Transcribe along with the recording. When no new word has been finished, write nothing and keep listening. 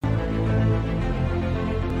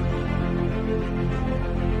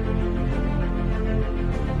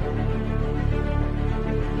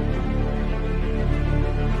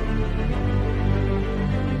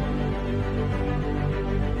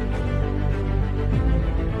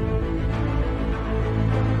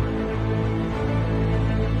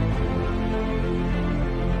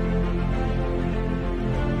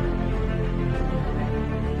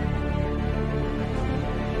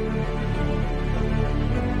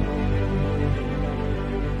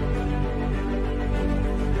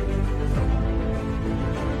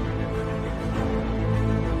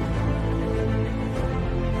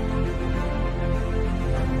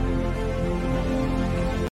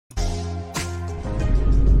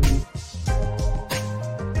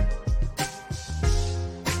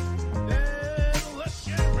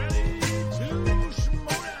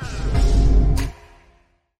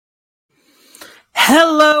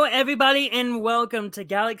Hello, everybody, and welcome to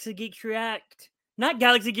Galaxy Geeks React. Not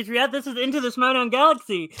Galaxy Geeks React, this is Into the Smowdown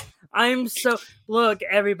Galaxy. Look,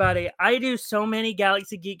 everybody, I do so many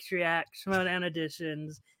Galaxy Geeks React Smowdown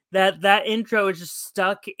editions that intro is just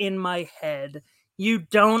stuck in my head. You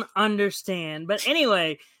don't understand. But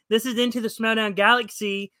anyway, this is Into the Smowdown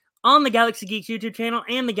Galaxy on the Galaxy Geeks YouTube channel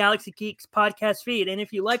and the Galaxy Geeks podcast feed. And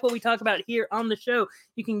if you like what we talk about here on the show,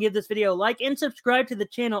 you can give this video a like and subscribe to the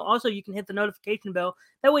channel. Also, you can hit the notification bell.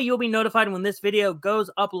 That way you'll be notified when this video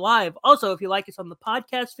goes up live. Also, if you like us on the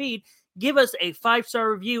podcast feed, give us a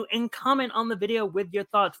 5-star review and comment on the video with your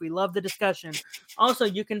thoughts. We love the discussion. Also,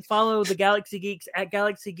 you can follow the Galaxy Geeks at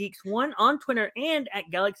Galaxy Geeks 1 on Twitter and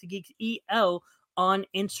at Galaxy Geeks EL on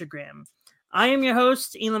Instagram. I am your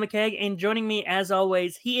host, Elon McKegg, and joining me, as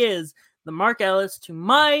always, he is the Mark Ellis to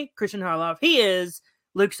my Christian Harloff. He is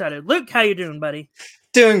Luke Sutter. Luke, how you doing, buddy?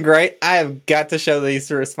 Doing great. I have got to show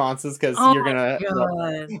these responses because you're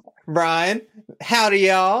gonna. Brian, howdy,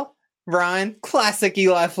 y'all. Brian, classic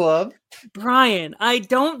Eli flub. Brian, I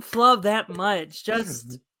don't flub that much.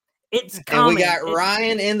 Just it's common. And we got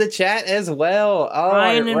Ryan in the chat as well. Oh,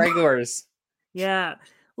 Ryan regulars. Yeah.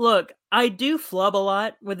 Look, I do flub a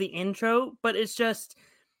lot with the intro, but it's just,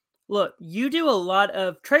 look, you do a lot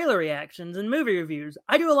of trailer reactions and movie reviews.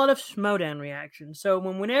 I do a lot of Smowdown reactions. So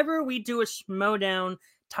whenever we do a Smowdown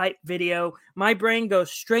type video, my brain goes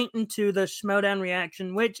straight into the Smowdown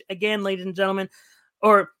reaction, which, again, ladies and gentlemen,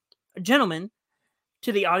 or gentlemen,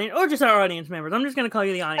 to the audience, or just our audience members. I'm just going to call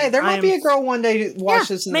you the audience. Hey, there might be a girl one day to watch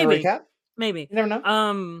this in the recap. Maybe. You never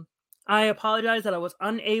know. I apologize that I was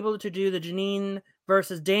unable to do the Janine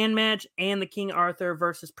versus Dan match and the King Arthur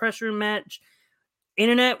versus Press Room match.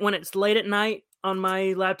 Internet, when it's late at night on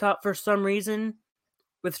my laptop for some reason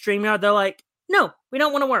with StreamYard, they're like, no, we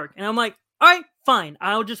don't want to work. And I'm like, all right, fine.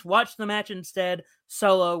 I'll just watch the match instead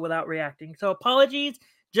solo without reacting. So apologies.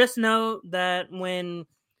 Just know that when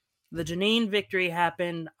the Janine victory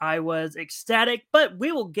happened, I was ecstatic, but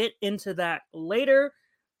we will get into that later.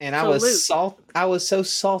 And I was so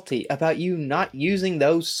salty about you not using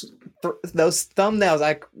those thumbnails.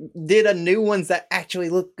 I did a new ones that actually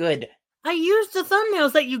look good. I used the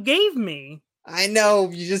thumbnails that you gave me. I know,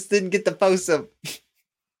 you just didn't get to post them.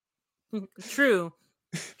 True.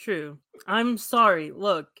 I'm sorry.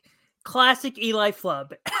 Look, classic Eli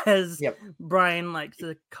flub, as Brian likes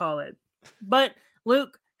to call it. But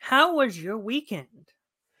Luke, how was your weekend?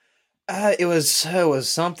 It was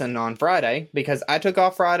something on Friday because I took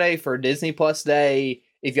off Friday for Disney Plus Day.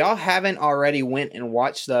 If y'all haven't already went and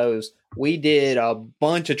watched those, we did a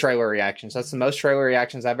bunch of trailer reactions. That's the most trailer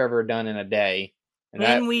reactions I've ever done in a day.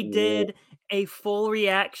 And we did a full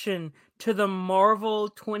reaction to the Marvel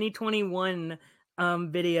 2021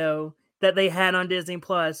 video that they had on Disney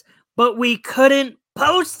Plus, but we couldn't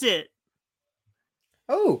post it.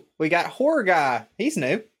 Oh, we got Horror Guy. He's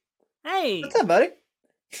new. Hey. What's up, buddy?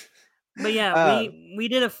 But yeah, we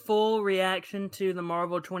did a full reaction to the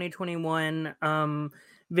Marvel 2021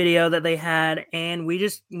 video that they had, and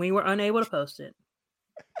we were unable to post it.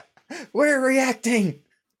 We're reacting.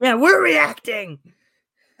 Yeah, we're reacting.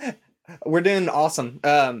 We're doing awesome.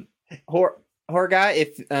 Horror Guy,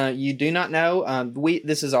 if you do not know,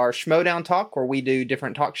 this is our Schmodown talk where we do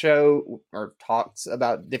different talk show or talks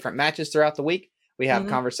about different matches throughout the week. We have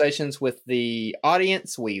conversations with the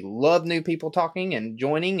audience. We love new people talking and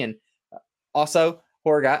joining, and also,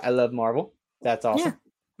 Horror Guy, I love Marvel. That's awesome. Yeah,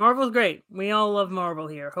 Marvel's great. We all love Marvel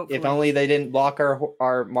here, hopefully. If only they didn't block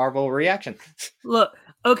our Marvel reaction. Look,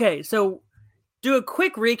 okay, so do a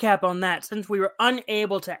quick recap on that since we were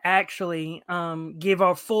unable to actually give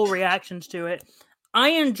our full reactions to it. I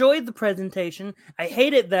enjoyed the presentation. I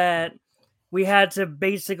hated that we had to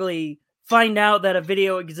basically find out that a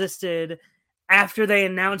video existed after they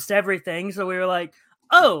announced everything. So we were like,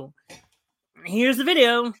 oh, here's the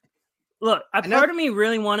video. Look, part of me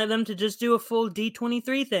really wanted them to just do a full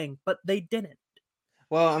D23 thing, but they didn't.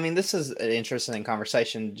 Well, I mean, this is an interesting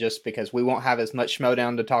conversation just because we won't have as much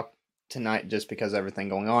Schmodown to talk tonight just because of everything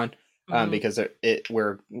going on, because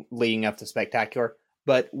we're leading up to Spectacular.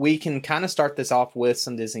 But we can kind of start this off with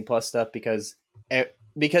some Disney Plus stuff because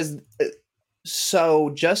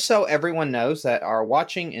just so everyone knows that are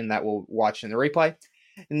watching and that will watch in the replay,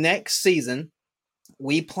 next season,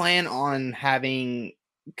 we plan on having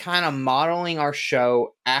kind of modeling our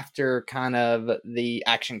show after kind of the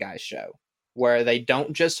Action Guys show, where they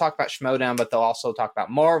don't just talk about Schmodown, but they'll also talk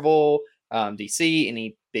about Marvel, DC,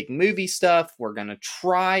 any big movie stuff. We're going to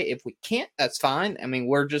try. If we can't, that's fine. I mean,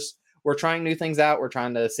 we're trying new things out. We're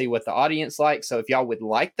trying to see what the audience likes. So if y'all would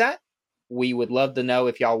like that, we would love to know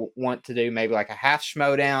if y'all want to do maybe like a half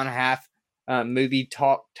Schmodown, half movie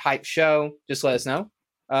talk type show, just let us know.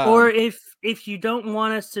 Or if you don't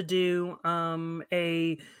want us to do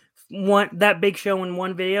that big show in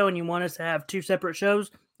one video and you want us to have 2 separate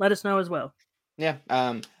shows, let us know as well. Yeah.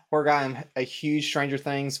 Poor guy, I'm a huge Stranger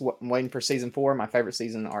Things. I'm waiting for season 4. My favorite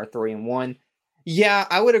season are 3 and 1. Yeah,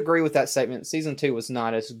 I would agree with that statement. Season 2 was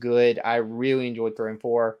not as good. I really enjoyed 3 and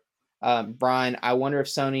 4. Brian, I wonder if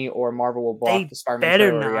Sony or Marvel will block the Spider-Man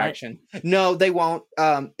trailer reaction. No, they won't.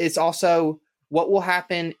 It's also what will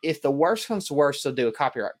happen if the worst comes to worst, they'll do a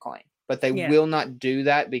copyright claim, but they will not do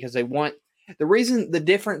that because they want the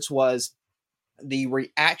difference was the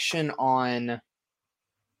reaction on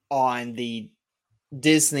the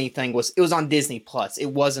Disney thing it was on Disney Plus. It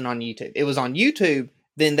wasn't on YouTube. It was on YouTube.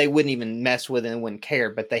 Then they wouldn't even mess with it and wouldn't care,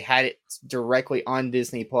 but they had it directly on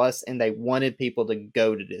Disney Plus and they wanted people to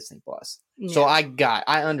go to Disney Plus. Yeah. So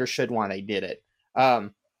I understood why they did it.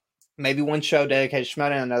 Maybe one show dedicated to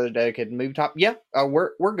Schmoedown, another dedicated movie top. Yeah,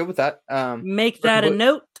 we're good with that. Make that a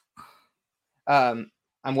note.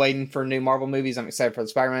 I'm waiting for new Marvel movies. I'm excited for the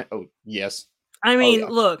Spider-Man. Oh, yes. I mean,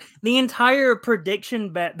 look, the entire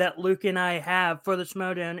prediction bet that Luke and I have for the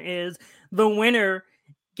Schmoedown is the winner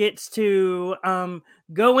gets to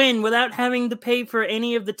go in without having to pay for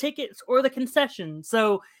any of the tickets or the concessions.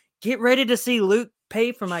 So get ready to see Luke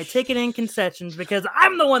pay for my ticket and concessions because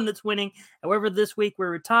I'm the one that's winning. However, this week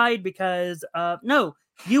we're tied because no,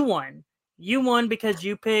 you won. You won because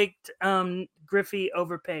you picked Griffey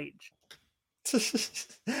over Paige.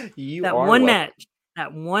 That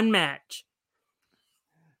one match.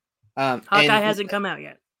 Hawkeye hasn't come out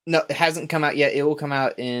yet. No, it hasn't come out yet. It will come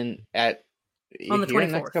out on the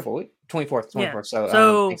 24th. Next couple weeks. 24th. Yeah.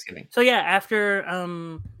 So Thanksgiving. So yeah, after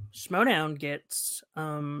Schmoedown gets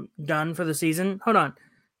done for the season. Hold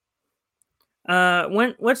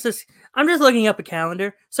on. What's this? I'm just looking up a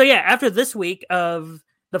calendar. So yeah, after this week of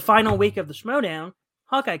the final week of the Schmoedown,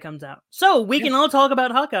 Hawkeye comes out. So we can all talk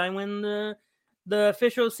about Hawkeye when the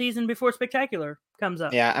official season before Spectacular comes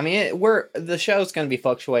up. Yeah, I mean, the show's going to be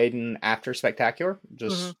fluctuating after Spectacular,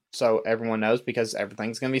 just so everyone knows, because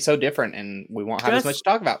everything's going to be so different, and we won't have as much to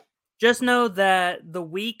talk about. Just know that the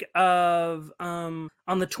week of on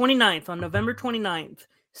the 29th, on November 29th,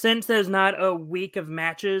 since there's not a week of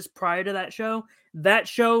matches prior to that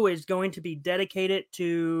show is going to be dedicated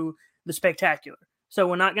to the Spectacular. So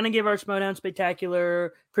we're not going to give our Schmoedown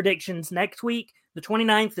Spectacular predictions next week. The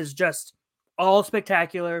 29th is just all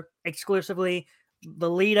Spectacular, exclusively the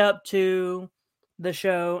lead up to the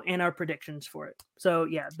show and our predictions for it. So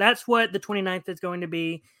yeah, that's what the 29th is going to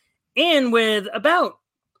be. And with about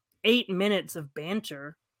 8 minutes of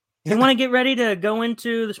banter, you want to get ready to go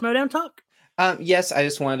into the Schmoedown talk? Yes, I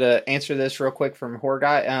just wanted to answer this real quick from Horror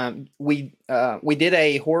Guy. We did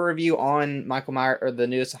a horror review on Michael Myers, or the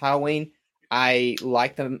newest Halloween. I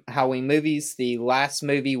like the Halloween movies. The last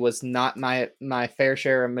movie was not my fair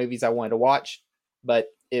share of movies I wanted to watch, but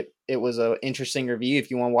it was an interesting review.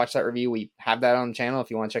 If you want to watch that review, we have that on the channel if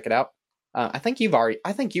you want to check it out. I think you already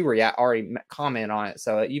commented on it,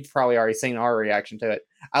 so you've probably already seen our reaction to it.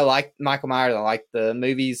 I like Michael Myers. I like the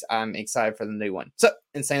movies. I'm excited for the new one. So,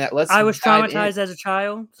 in saying that, I was traumatized as a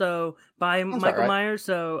child, by Michael Myers,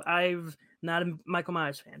 so I'm not a Michael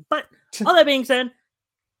Myers fan. But all that being said,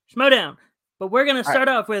 Schmoedown. But we're going to start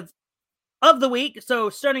off with of the week. So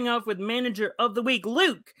starting off with manager of the week,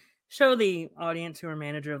 Luke, show the audience who our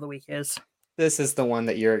manager of the week is. This is the one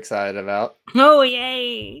that you're excited about. Oh,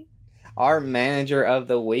 yay. Our manager of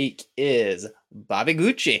the week is Bobby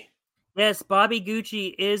Gucci. Yes, Bobby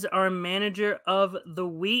Gucci is our manager of the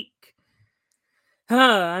week.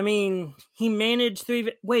 I mean, he managed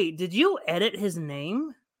 3... Wait, did you edit his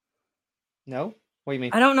name? No? What do you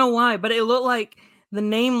mean? I don't know why, but it looked like... The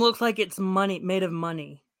name looks like it's made of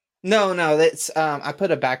money. No, that's I put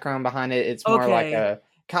a background behind it. It's more like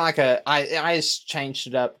I just changed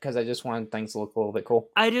it up because I just wanted things to look a little bit cool.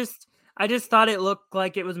 I just thought it looked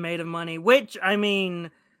like it was made of money, which I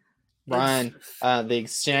mean, Brian, the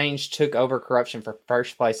exchange took over corruption for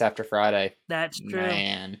first place after Friday. That's true.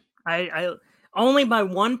 Man, I only by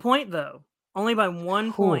 1 point though. Only by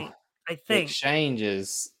 1 point. I think the exchange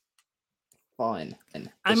is fun.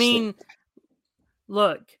 I mean.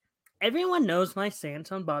 Look, everyone knows my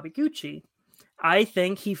stance on Bobby Gucci. I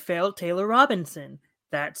think he failed Taylor Robinson.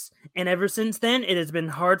 And ever since then, it has been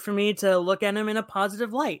hard for me to look at him in a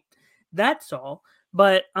positive light. That's all.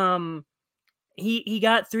 But he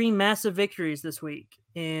got 3 massive victories this week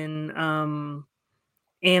in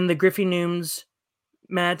the Griffey Nooms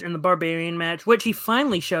match and the Barbarian match, which he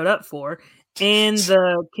finally showed up for, and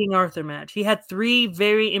the King Arthur match. He had 3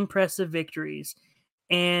 very impressive victories.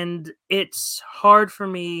 And it's hard for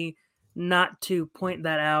me not to point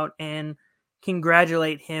that out and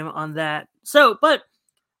congratulate him on that. So, but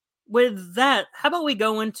with that, how about we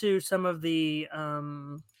go into some of the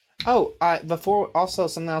Before, also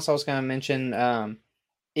something else I was going to mention.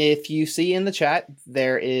 If you see in the chat,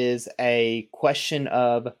 there is a question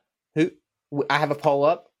of who. I have a poll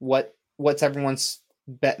up. What's everyone's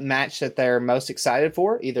match that they're most excited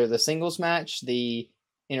for? Either the singles match, the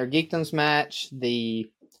Inner Geekdoms match, the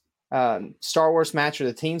Star Wars match, or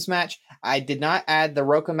the teams match. I did not add the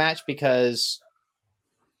Roka match because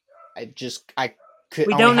I could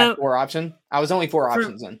We only don't have know- 4 options. I was only 4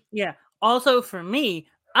 options in. Yeah. Also, for me,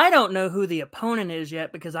 I don't know who the opponent is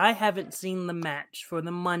yet because I haven't seen the match for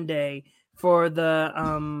the Monday for the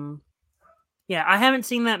I haven't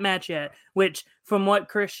seen that match yet, which from what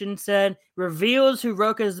Christian said reveals who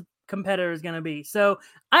Roka's competitor is going to be. So,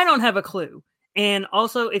 I don't have a clue. And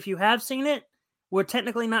also, if you have seen it, we're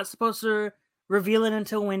technically not supposed to reveal it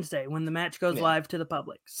until Wednesday when the match goes live to the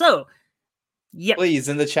public. So, yeah. Please,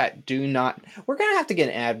 in the chat, do not. We're going to have to get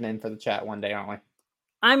an admin for the chat one day, aren't we?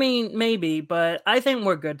 I mean, maybe, but I think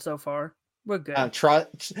we're good so far. We're good.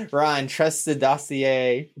 Ryan, trust the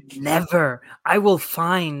dossier. Never. I will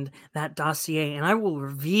find that dossier and I will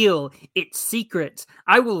reveal its secrets.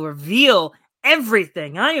 I will reveal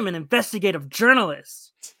everything. I am an investigative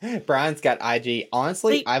journalist. Brian's got IG.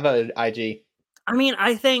 Honestly, I voted IG. I mean,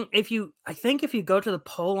 I think if you go to the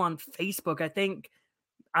poll on Facebook, I think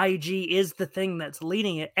IG is the thing that's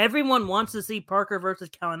leading it. Everyone wants to see Parker versus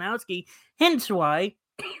Kalinowski, hence why,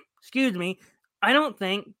 excuse me, I don't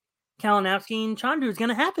think Kalinowski and Chandu is going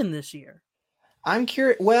to happen this year. I'm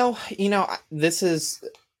curious. Well, this is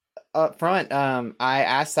up front. I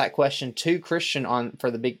asked that question to Christian for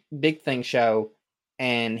the Big Thing show,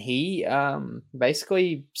 and he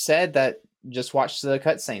basically said that just watch the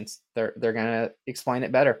cutscenes. They're gonna explain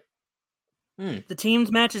it better. The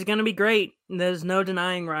team's match is gonna be great. There's no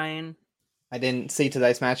denying Ryan. I didn't see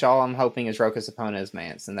today's match. All I'm hoping is Roka's opponent is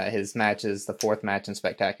Mance, and that his match is the 4th match in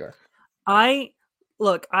Spectacular. I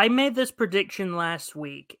made this prediction last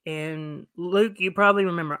week, and Luke, you probably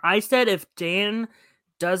remember. I said if Dan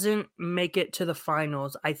doesn't make it to the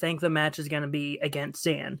finals, I think the match is going to be against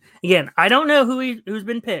Dan. Again, I don't know who's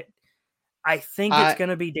been picked. I think it's going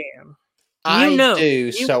to be Dan.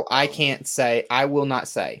 So I can't say. I will not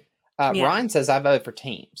say. Ryan says I voted for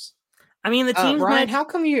teams. I mean, the teams. Ryan, how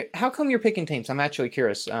come you're picking teams? I'm actually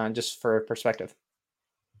curious, just for perspective.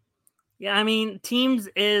 Yeah, I mean, teams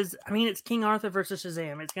is. I mean, it's King Arthur versus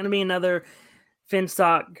Shazam. It's going to be another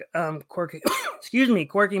Finstock, quirky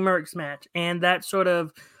Mercs match, and that's sort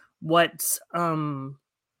of what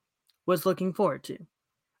was looking forward to.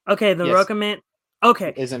 Okay, the Roka man.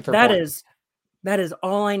 Okay, that is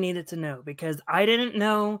all I needed to know because I didn't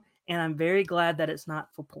know, and I'm very glad that it's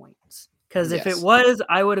not for points. Because if it was,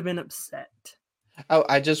 I would have been upset. Oh,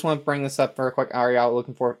 I just want to bring this up for a quick. Are y'all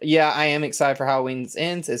looking for? Yeah, I am excited for Halloween's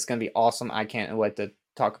Ends. It's going to be awesome. I can't wait to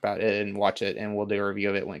talk about it and watch it, and we'll do a review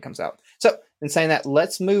of it when it comes out. So, in saying that,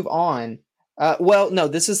 let's move on.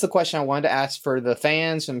 This is the question I wanted to ask for the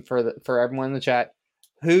fans and for everyone in the chat.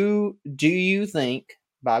 Who do you think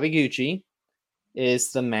Bobby Gucci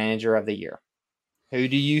is the manager of the year?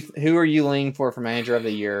 Who are you leaning for manager of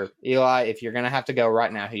the year? Eli, if you're going to have to go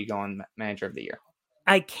right now, who you going manager of the year?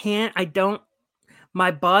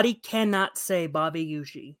 My body cannot say Bobby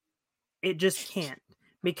Gucci. It just can't.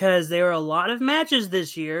 Because there are a lot of matches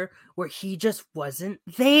this year where he just wasn't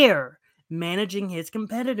there managing his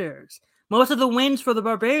competitors. Most of the wins for the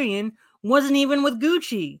Barbarian wasn't even with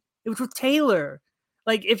Gucci. It was with Taylor.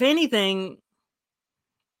 Like, if anything,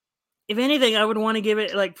 I would want to give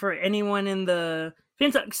it like for anyone in the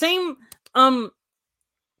same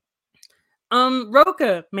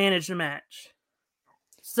Roka managed a match.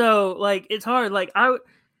 So like it's hard. Like they're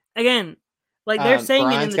saying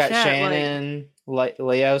Brian's it in the got chat. Shannon,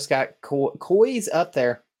 Leo's got Koi's up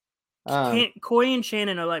there. Koi and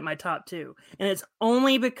Shannon are like my top 2, and it's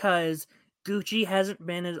only because Gucci hasn't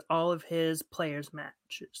been in all of his players'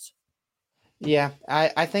 matches. Yeah,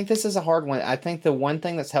 I think this is a hard one. I think the one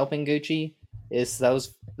thing that's helping Gucci is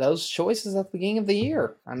those choices at the beginning of the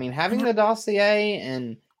year. I mean, having the dossier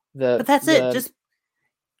and but that's it. Just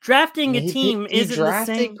drafting a team isn't the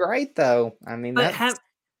same. Great though. I mean,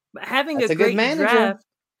 having a great draft,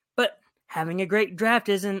 but having a great draft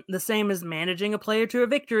isn't the same as managing a player to a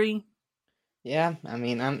victory. Yeah, I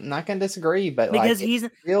mean, I'm not going to disagree, but because he's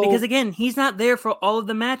not there for all of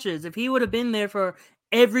the matches. If he would have been there for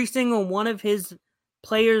every single one of his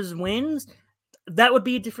players' wins, that would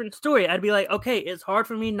be a different story. I'd be like, okay, it's hard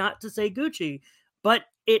for me not to say Gucci, but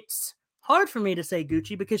it's hard for me to say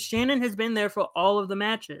Gucci because Shannon has been there for all of the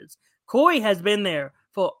matches. Koi has been there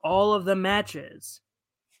for all of the matches.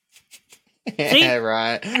 See? Yeah,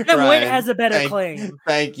 right. Adam Witt has a better claim.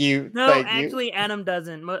 Thank you. No, Thank actually, you. Adam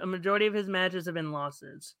doesn't. A majority of his matches have been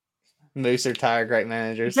losses. Moose are tired, great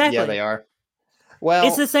managers. Exactly. Yeah, they are. Well,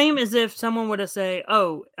 it's the same as if someone would have say,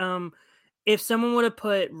 if someone would have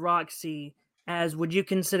put Roxy as, would you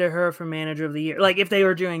consider her for manager of the year? Like if they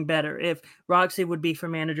were doing better, if Roxy would be for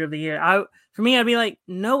manager of the year, for me, I'd be like,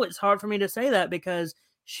 no, it's hard for me to say that because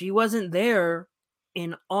she wasn't there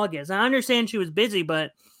in August. I understand she was busy,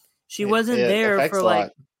 but she wasn't there for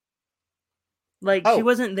she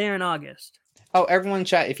wasn't there in August. Oh, everyone in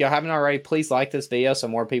chat, if y'all haven't already, please like this video so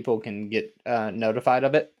more people can get notified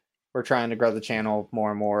of it. We're trying to grow the channel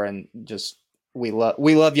more and more, and just we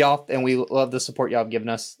love y'all, and we love the support y'all have given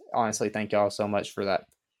us. Honestly, thank y'all so much for that.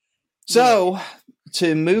 So,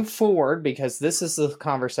 to move forward, because this is the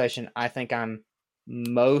conversation I think I'm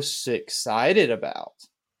most excited about.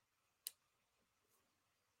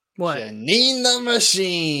 What? Janine the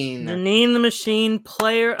Machine. Janine the Machine,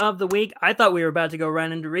 player of the week. I thought we were about to go right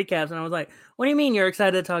into recaps, and I was like, what do you mean you're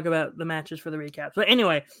excited to talk about the matches for the recaps? But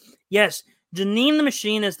anyway, yes, Janine the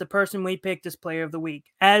Machine is the person we picked as player of the week.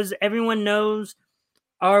 As everyone knows,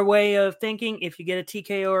 our way of thinking, if you get a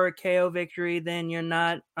TKO or a KO victory, then you're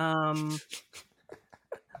not...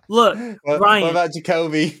 Look, Ryan. What about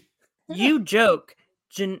Jacoby? You joke.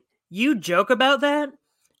 You joke about that?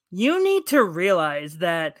 You need to realize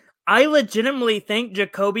that I legitimately think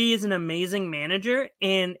Jacoby is an amazing manager,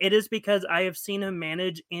 and it is because I have seen him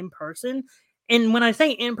manage in person. And when I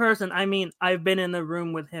say in person, I mean I've been in the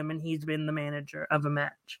room with him, and he's been the manager of a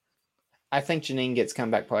match. I think Janine gets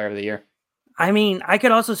comeback player of the year. I mean, I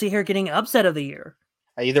could also see her getting upset of the year.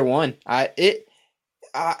 Either one. I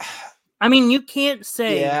mean, you can't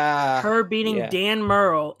say her beating Dan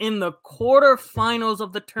Murrell in the quarterfinals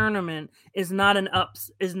of the tournament is not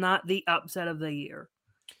the upset of the year.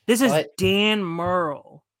 This is Dan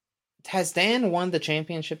Murrell. Has Dan won the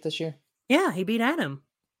championship this year? Yeah, he beat Adam.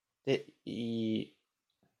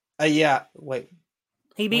 Yeah. Wait.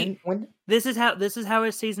 He beat. When? This is how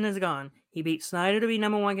his season has gone. He beat Snyder to be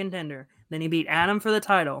 #1 contender. Then he beat Adam for the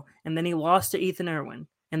title, and then he lost to Ethan Irwin,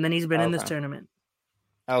 and then he's been in this tournament.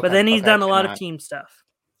 Okay, but then he's done a lot of team stuff.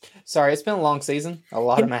 Sorry, it's been a long season. A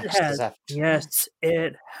lot of matches have happened. Yes,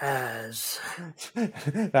 it has.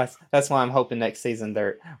 That's why I'm hoping next season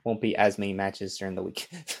there won't be as many matches during the week.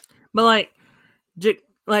 But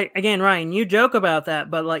again, Ryan, you joke about that,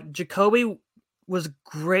 but Jacoby was a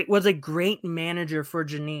great manager for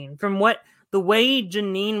Janine. From the way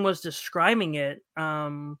Janine was describing it,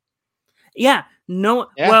 well,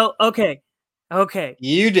 okay.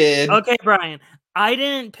 You did. Okay, Brian. I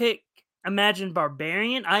didn't pick Imagine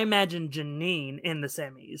Barbarian. I imagined Janine in the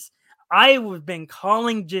semis. I've been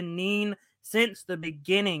calling Janine since the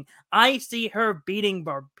beginning. I see her beating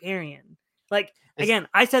Barbarian. Again,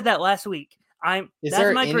 I said that last week.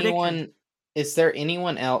 That's my prediction. Is there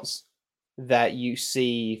anyone else that you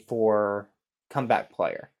see for comeback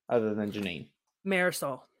player other than Janine?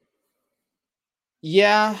 Marisol.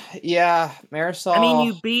 Yeah, Marisol. I mean,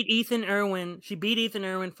 you beat Ethan Irwin. She beat Ethan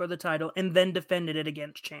Irwin for the title and then defended it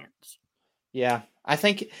against Chance. Yeah,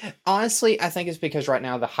 honestly, I think it's because right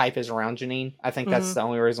now the hype is around Janine. I think that's the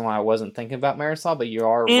only reason why I wasn't thinking about Marisol, but you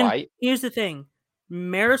are right. Here's the thing.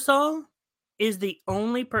 Marisol is the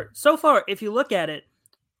only so far, if you look at it,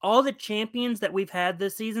 all the champions that we've had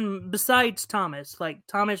this season, besides Thomas,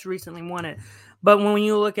 Thomas recently won it. But when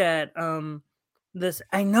you look at this,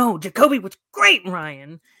 I know Jacoby was great,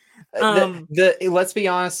 Ryan. Let's be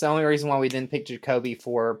honest, the only reason why we didn't pick Jacoby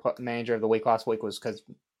for manager of the week last week was because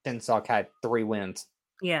Finstock had 3 wins.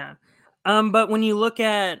 Yeah. But when you look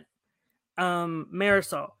at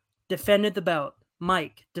Marisol, defended the belt.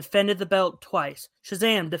 Mike defended the belt twice.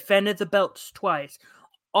 Shazam defended the belts twice.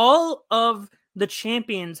 All of the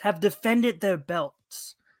champions have defended their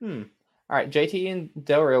belts. All right, JT and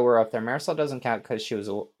Del Rio were up there. Marisol doesn't count because she was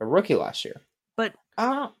a rookie last year. But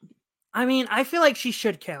I mean, I feel like she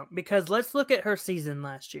should count because let's look at her season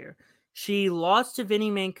last year. She lost to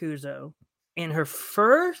Vinny Mancuso in her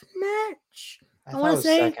first match. I want to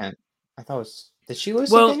say second. I thought it was. Did she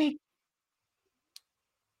lose to Vinny?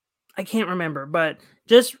 I can't remember, but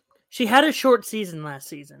she had a short season last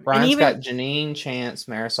season. Brian's got Janine, Chance,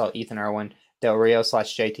 Marisol, Ethan Irwin, Del Rio /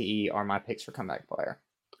 JTE are my picks for comeback player.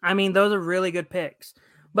 I mean, those are really good picks.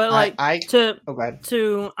 But to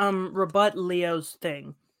rebut Leo's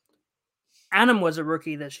thing, Adam was a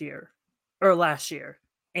rookie last year,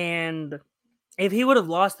 and if he would have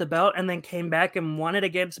lost the belt and then came back and won it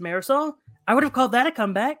against Marisol, I would have called that a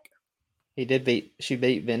comeback. She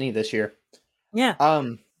beat Vinny this year. Yeah.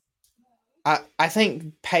 I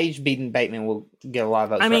think Paige beating Bateman will get a lot of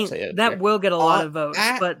votes. I for mean, upset that here. will get a lot of votes,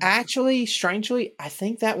 but actually, strangely, I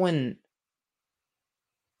think that one,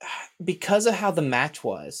 because of how the match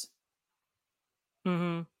was,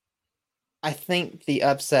 mhm. I think the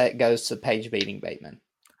upset goes to Paige beating Bateman.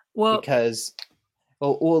 Well, Because,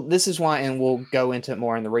 well, this is why, and we'll go into it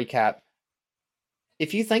more in the recap.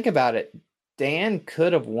 If you think about it, Dan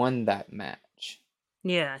could have won that match.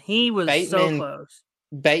 yeah, he was so close.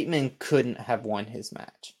 Bateman couldn't have won his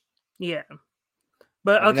match. Yeah.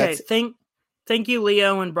 But I mean, okay, thank you,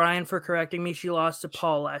 Leo and Brian, for correcting me. She lost to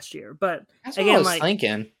Paul last year. But that's what I again, was like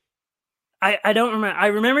thinking. I don't remember. I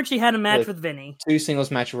remembered she had a match with Vinny. 2 singles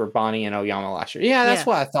matches with Bonnie and Oyama last year. Yeah, that's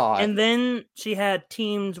what I thought. And then she had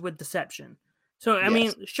teams with Deception. So I Yes.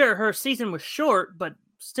 mean, sure, her season was short, but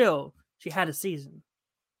still, she had a season.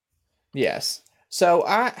 Yes. So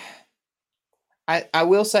I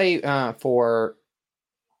will say for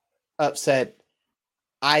upset,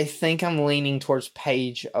 I think I'm leaning towards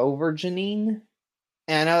Paige over Janine.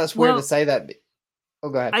 And I know that's weird to say that. But, oh,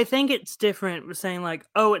 go ahead. I think it's different with saying like,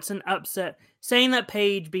 oh, it's an upset. Saying that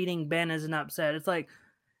Paige beating Ben is an upset. It's like,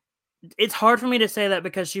 it's hard for me to say that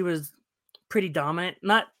because she was pretty dominant.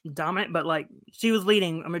 Not dominant, but like she was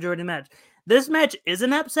leading a majority of the match. This match is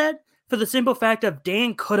an upset for the simple fact of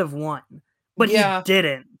Dan could have won, but he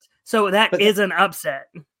didn't. So that is an upset.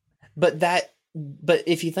 But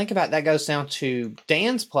if you think about it, that goes down to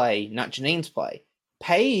Dan's play, not Janine's play.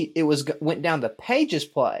 Went down to Paige's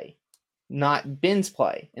play, not Ben's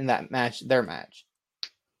play in that match, their match.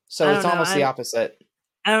 So it's almost the opposite.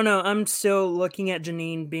 I don't know. I'm still looking at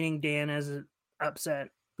Janine beating Dan as an upset,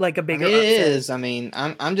 like a bigger upset. It is. I mean,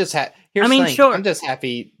 I'm just happy. Here's the thing. Sure. I'm just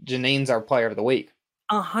happy Janine's our player of the week.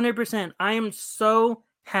 100%. I am so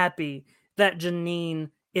happy that Janine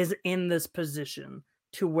is in this position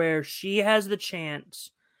to where she has the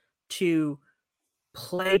chance to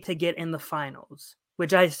play to get in the finals,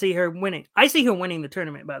 which I see her winning. I see her winning the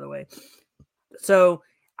tournament, by the way. So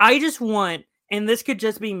I just want, and this could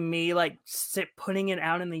just be me like putting it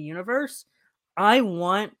out in the universe, I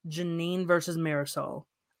want Janine versus Marisol.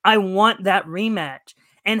 I want that rematch.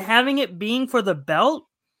 And having it being for the belt,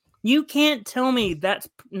 you can't tell me that's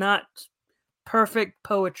not perfect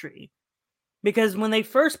poetry. Because when they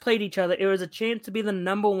first played each other, it was a chance to be the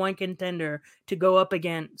number one contender to go up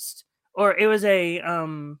against. Or it was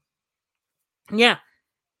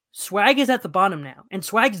Swag is at the bottom now. And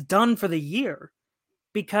Swag's done for the year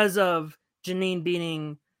because of Janine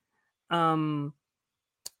beating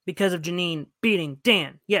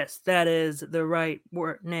Dan. Yes, that is the right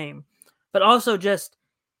name. But also just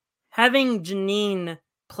having Janine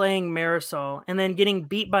playing Marisol and then getting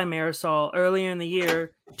beat by Marisol earlier in the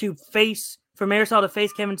year for Marisol to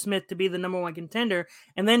face Kevin Smith to be the number one contender,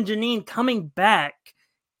 and then Janine coming back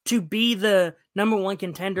to be the number one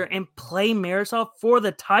contender and play Marisol for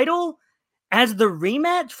the title as the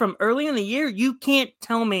rematch from early in the year. You can't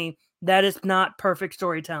tell me that is not perfect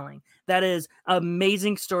storytelling. That is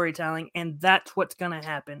amazing storytelling, and that's what's going to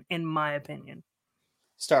happen, in my opinion.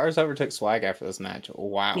 Stars overtook Swag after this match.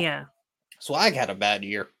 Wow. Yeah. Swag had a bad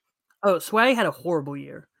year. Oh, Swag had a horrible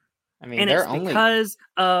year. I mean, and it's because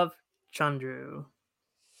of Chandru.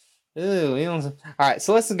 Ooh, all right,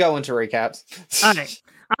 so let's go into recaps. All right.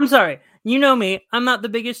 I'm sorry. You know me. I'm not the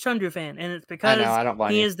biggest Chandru fan, and it's because I don't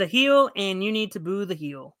blame he you. is the heel, and you need to boo the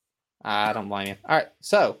heel. I don't blame you. All right,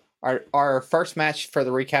 so our first match for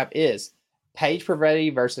the recap is Paige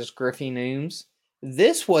Pavetti versus Griffey Nooms.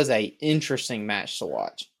 This was a interesting match to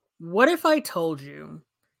watch. What if I told you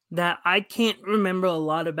that I can't remember a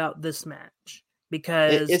lot about this match?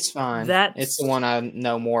 Because it's fine. It's the one I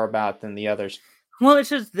know more about than the others. Well, it's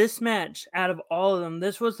just this match out of all of them.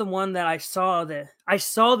 This was the one that I saw the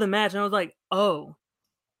match and I was like, oh,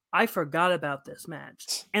 I forgot about this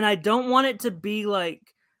match. And I don't want it to be like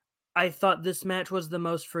I thought this match was the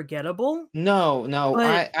most forgettable. No.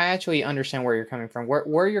 I actually understand where you're coming from.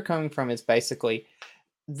 Where you're coming from is basically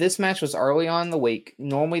this match was early on in the week.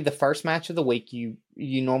 Normally the first match of the week, you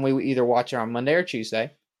normally either watch it on Monday or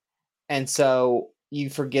Tuesday. And so you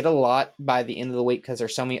forget a lot by the end of the week because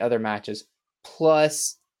there's so many other matches.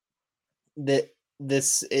 Plus, it's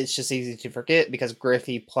just easy to forget because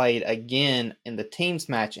Griffey played again in the teams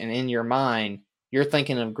match, and in your mind, you're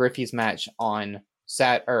thinking of Griffey's match on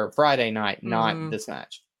Friday night, not this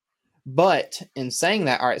match. But in saying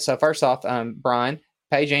that, all right. So first off, Brian,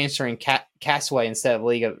 Paige answering Castaway instead of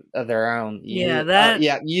League of Their Own. You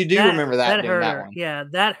do remember that hurt that her. one. Yeah,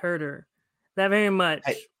 that hurt her. That very much.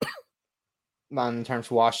 In terms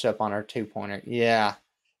of washed up on her 2-pointer. Yeah.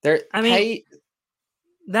 That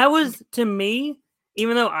was, to me,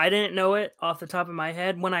 even though I didn't know it off the top of my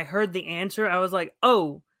head, when I heard the answer, I was like,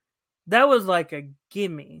 oh, that was like a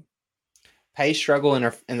gimme. Paige struggled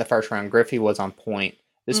in the first round. Griffey was on point.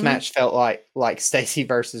 This match felt like Stacy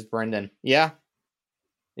versus Brendan. Yeah.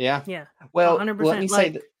 Yeah. Well, 100%. let me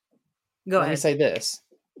say go let ahead. me say this: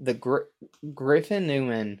 Griffin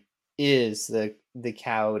Newman is the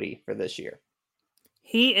Coyote for this year.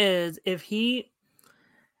 He is.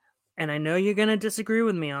 And I know you're gonna disagree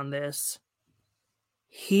with me on this.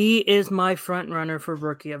 He is my front runner for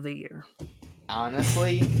Rookie of the Year.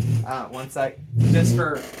 Honestly, one sec.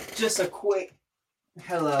 Just a quick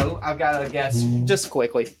hello. I've got a guess. Just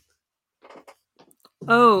quickly.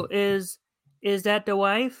 Oh, is that the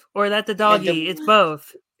wife or that the doggy? It's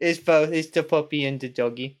both. It's both. It's the puppy and the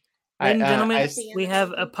doggy. Ladies and gentlemen, we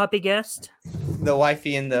have a puppy guest. The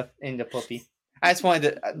wifey and the puppy. I just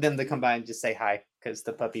wanted them to come by and just say hi because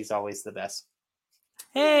the puppy's always the best.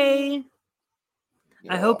 Hey.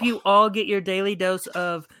 I hope you all get your daily dose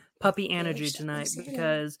of puppy energy tonight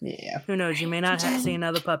because who knows, you may not see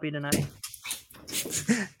another puppy tonight.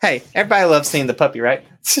 Hey, everybody loves seeing the puppy, right?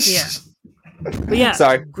 Yeah. But yeah,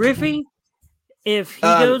 sorry. Griffey, if he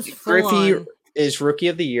goes full Griffey is Rookie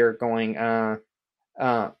of the Year going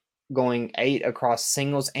 8 across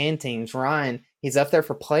singles and teams. Ryan, he's up there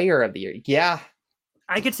for Player of the Year. Yeah.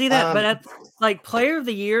 I could see that, but at Player of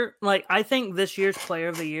the Year, I think this year's Player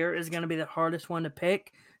of the Year is going to be the hardest one to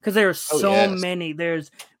pick because there are so many.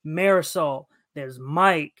 There's Marisol, there's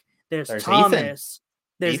Mike, there's Thomas,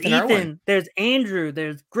 there's Ethan, there's Andrew,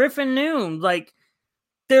 there's Griffin Noon.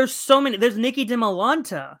 There's so many. There's Nikki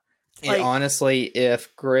DeMolanta. And honestly,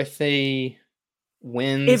 if Griffey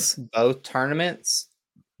wins both tournaments,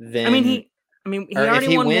 then he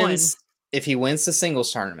already won one. If he wins the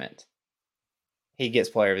singles tournament, he gets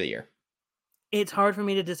Player of the Year. It's hard for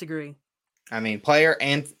me to disagree. Player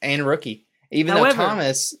and rookie. Though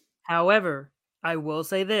Thomas. However, I will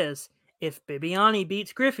say this: if Bibiani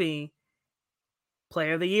beats Griffey,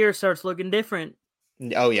 Player of the Year starts looking different.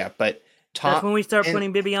 Oh yeah, but that's when we start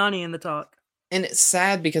putting Bibiani in the talk. And it's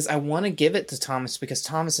sad because I want to give it to Thomas because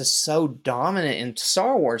Thomas is so dominant in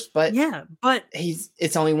Star Wars, but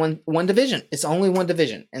it's only one division. It's only one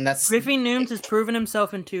division, and that's Griffey Nooms has proven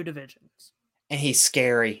himself in 2 divisions. And he's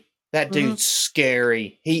scary. That dude's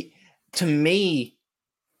scary. To me,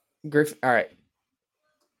 Griffey. All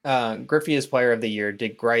right. Griffey is Player of the Year.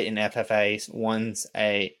 Did great in FFA. Won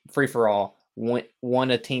a free for all.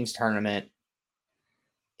 Won a teams tournament.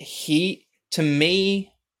 To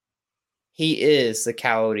me, he is the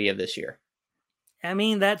Coyote of this year.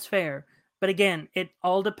 That's fair. But again, it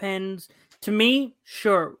all depends. To me,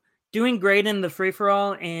 sure, doing great in the free for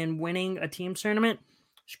all and winning a teams tournament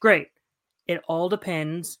is great. It all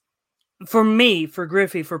depends. For me, for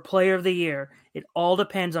Griffey, for Player of the Year, it all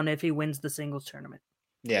depends on if he wins the singles tournament.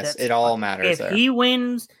 Yes, it all matters. If he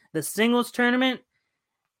wins the singles tournament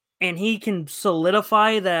and he can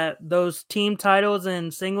solidify those team titles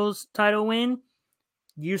and singles title win,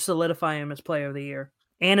 you solidify him as Player of the Year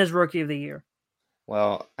and as Rookie of the Year.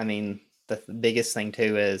 Well, the biggest thing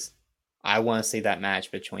too is I want to see that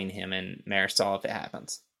match between him and Marisol if it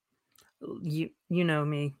happens. You know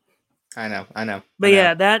me. I know. But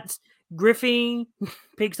yeah, that's Griffey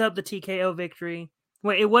picks up the TKO victory.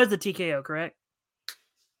 Wait, it was the TKO, correct?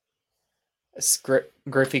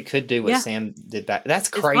 Griffey could do what Sam did back. That's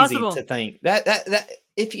crazy to think. That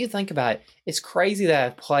if you think about it, it's crazy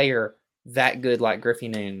that a player that good like Griffey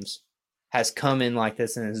Nooms has come in like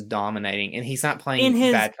this and is dominating, and he's not playing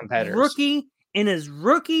bad competitors. In his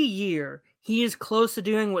rookie year, he is close to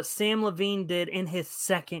doing what Sam Levine did in his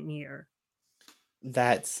second year.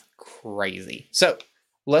 That's crazy. So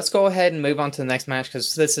let's go ahead and move on to the next match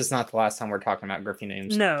because this is not the last time we're talking about Griffey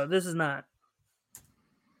Nooms. No, this is not.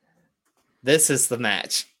 This is the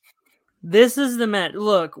match. This is the match.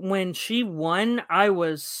 Look, when she won, I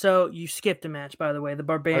was so... You skipped a match, by the way. The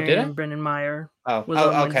Barbarian and Brendan Meyer. Oh,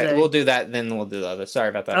 okay. We'll do that, then we'll do the other. Sorry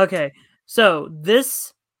about that. Okay. So,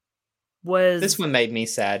 this was... This one made me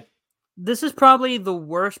sad. This is probably the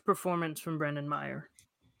worst performance from Brendan Meyer.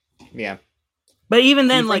 Yeah. But even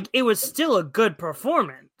then, it was still a good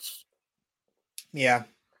performance. Yeah.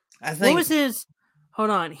 I think... What was his... Hold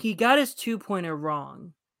on. He got his 2-pointer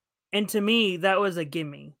wrong. And to me, that was a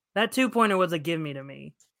gimme. That 2-pointer was a gimme to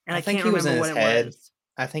me. And I can't remember what it was.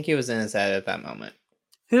 I think he was in his head at that moment.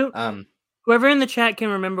 Whoever in the chat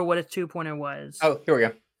can remember what his 2-pointer was. Oh, here we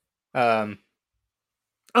go.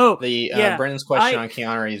 Brendan's question on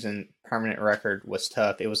Keanu Reeves and permanent record was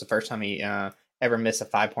tough. It was the first time he ever missed a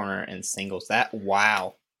 5-pointer in singles.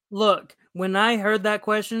 Wow. Look, when I heard that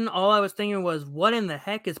question, all I was thinking was, what in the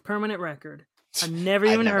heck is permanent record? I never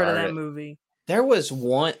even heard of that movie. There was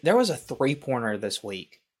a 3-pointer this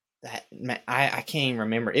week that I can't even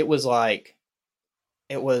remember. It was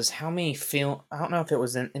how many film? I don't know if it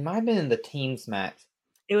was it might have been in the teams match.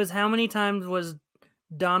 It was how many times was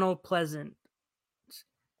Donald Pleasant?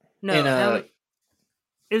 No,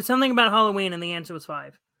 it was something about Halloween, and the answer was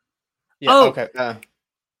 5. Yeah. Oh, okay.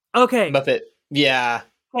 Okay. Muppet. Yeah.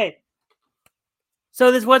 Okay.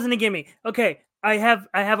 So this wasn't a gimme. Okay, I have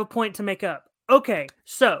a point to make up. Okay,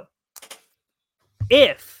 so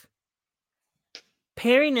if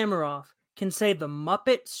Perry Nemiroff can say the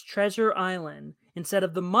Muppets Treasure Island instead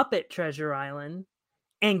of the Muppet Treasure Island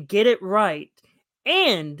and get it right,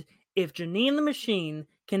 and if Janine the Machine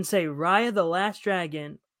can say Raya the Last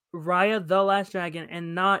Dragon,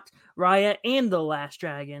 and not Raya and the Last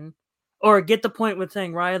Dragon, or get the point with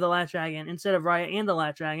saying Raya the Last Dragon instead of Raya and the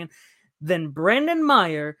Last Dragon, then Brandon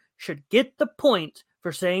Meyer should get the point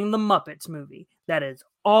for saying the Muppets movie. That is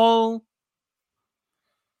all.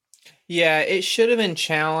 Yeah, it should have been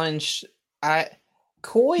challenged.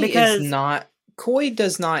 Coy does not.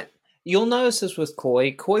 You'll notice this with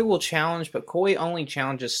Coy. Coy will challenge, but Coy only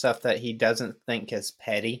challenges stuff that he doesn't think is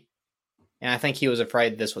petty. And I think he was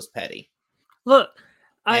afraid this was petty. Look,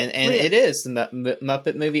 it is. The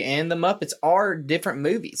Muppet movie and the Muppets are different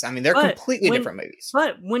movies. I mean, they're completely different movies.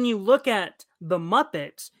 But when you look at the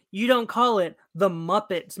Muppets, you don't call it the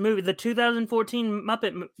Muppets movie. The 2014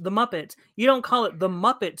 The Muppets, you don't call it the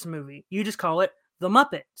Muppets movie. You just call it the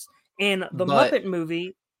Muppets. And the Muppet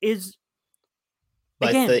movie is...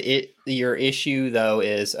 But your issue, though,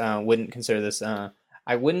 is wouldn't consider this...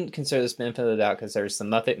 I wouldn't consider this benefit of the doubt because there's the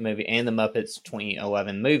Muppet movie and the Muppets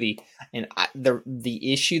 2011 movie. And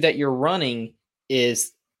the issue that you're running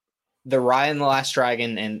is the Raya and the Last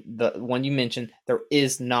Dragon, and the one you mentioned, there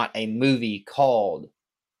is not a movie called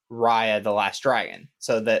Raya the Last Dragon,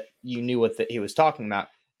 so that you knew what he was talking about.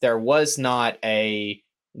 There was not a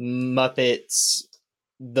Muppets,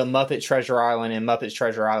 the Muppet Treasure Island and Muppets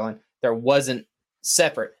Treasure Island. There wasn't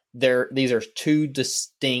separate. These are two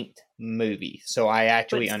distinct movies, so I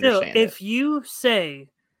actually understand. If you say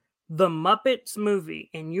the Muppets movie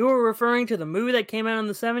and you're referring to the movie that came out in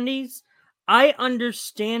the 70s, I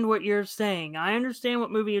understand what you're saying. I understand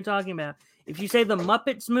what movie you're talking about. If you say the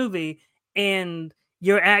Muppets movie and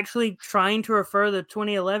you're actually trying to refer to the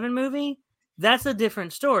 2011 movie, that's a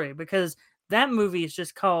different story, because that movie is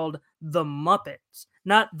just called The Muppets,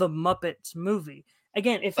 not the Muppets movie.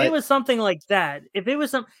 Again, if it was something like that,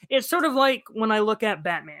 it's sort of like when I look at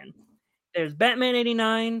Batman. There's Batman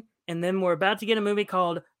 89, and then we're about to get a movie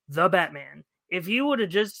called The Batman. If you would have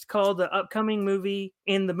just called the upcoming movie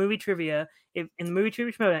in the movie trivia,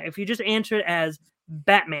 if you just answer it as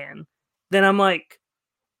Batman, then I'm like,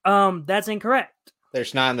 that's incorrect.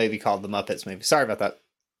 There's not a movie called The Muppets movie. Sorry about that.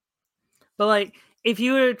 But like, if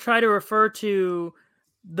you were to try to refer to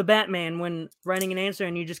the Batman when writing an answer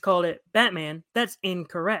and you just called it Batman, that's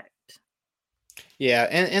incorrect. Yeah,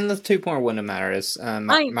 and the 2-point wouldn't have mattered. As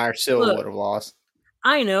Meyer still would have lost.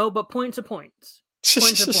 I know, but points are points.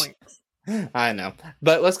 Points are points. I know.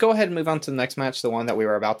 But let's go ahead and move on to the next match, the one that we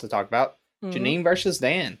were about to talk about. Mm-hmm. Janine versus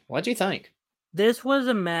Dan. What do you think? This was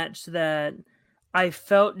a match that I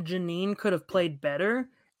felt Janine could have played better.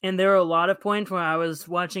 And there were a lot of points where I was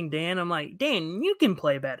watching Dan. I'm like, Dan, you can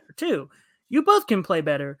play better too. You both can play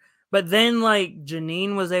better. But then, like,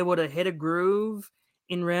 Janine was able to hit a groove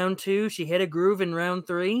in round 2. She hit a groove in round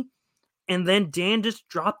 3. And then Dan just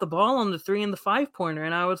dropped the ball on the 3 and the 5-pointer.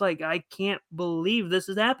 And I was like, I can't believe this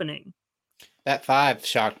is happening. That 5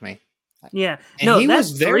 shocked me. Yeah. And that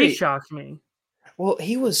 3 shocked me. Well,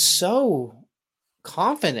 he was so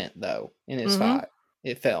confident, though, in his 5.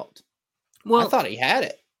 It felt. Well, I thought he had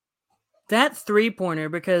it. That 3-pointer,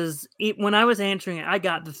 because when I was answering it, I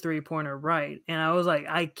got the 3-pointer right. And I was like,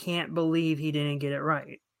 I can't believe he didn't get it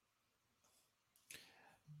right.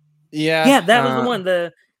 Yeah. Yeah, that was the one,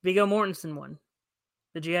 the Viggo Mortensen one.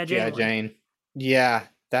 The G.I. Jane. Yeah,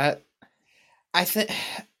 that... I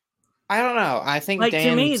don't know. I think like,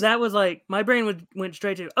 to me, that was like, my brain went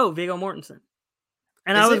straight to, Viggo Mortensen.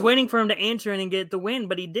 And I was waiting for him to answer and get the win,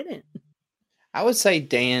 but he didn't. I would say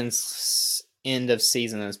Dan's end of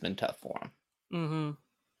season has been tough for him. Mm-hmm.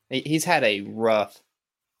 He's had a rough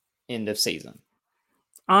end of season.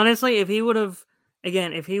 Honestly, if he would have, I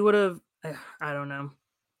don't know.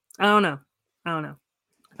 I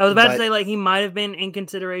was about to say, like, he might have been in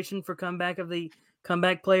consideration for comeback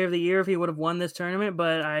player of the year if he would have won this tournament,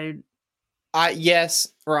 but yes,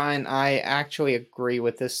 Ryan, I actually agree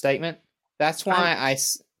with this statement. That's why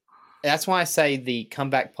I say the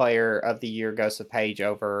comeback player of the year goes to Paige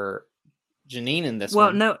over Janine in this one.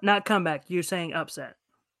 Well, no, not comeback. You're saying upset.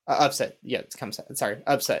 Upset. Yeah, it's comeback. Sorry,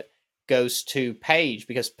 upset. goes to Paige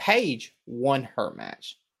because Paige won her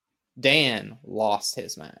match. Dan lost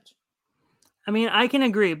his match. I mean, I can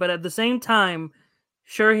agree, but at the same time,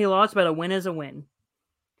 sure, he lost, but a win is a win.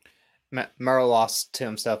 Murrow lost to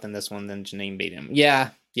himself in this one, then Janine beat him. Yeah,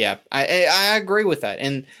 I agree with that.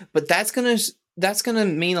 But that's gonna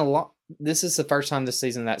mean a lot. This is the first time this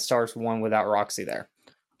season that Stars won without Roxy there.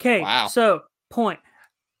 Okay, wow. So point.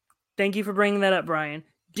 Thank you for bringing that up, Brian.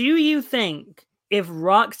 Do you think if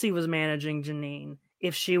Roxy was managing Janine,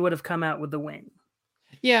 if she would have come out with the win?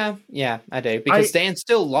 Yeah, I do. Because Dan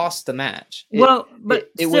still lost the match. It wouldn't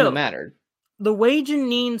have mattered. The way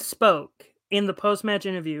Janine spoke in the post-match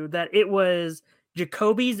interview, that it was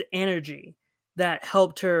Jacoby's energy that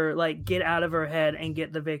helped her like get out of her head and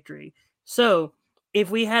get the victory. So if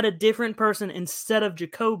we had a different person instead of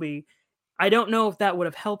Jacoby, I don't know if that would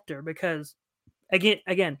have helped her because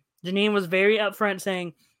again, Janine was very upfront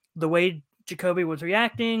saying the way Jacoby was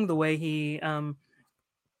reacting, the way he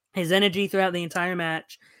his energy throughout the entire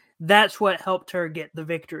match, that's what helped her get the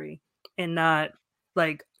victory and not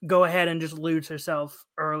like go ahead and just lose herself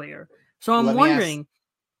earlier. So I'm wondering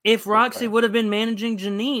if Roxy would have been managing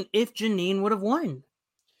Janine, if Janine would have won.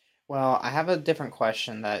 Well, I have a different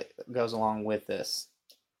question that goes along with this.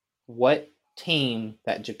 What team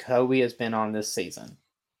that Jacoby has been on this season,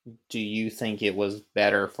 do you think it was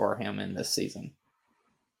better for him in this season?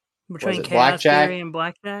 Between Chaos Theory and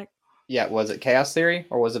Blackjack? Yeah, was it Chaos Theory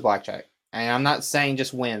or was it Blackjack? And I'm not saying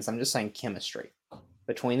just wins, I'm just saying chemistry.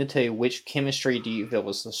 Between the two, which chemistry do you feel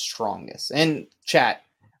was the strongest? And chat,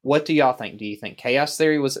 what do y'all think? Do you think Chaos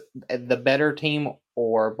Theory was the better team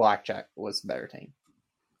or Blackjack was the better team?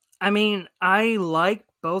 I mean, I like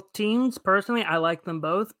both teams. Personally, I like them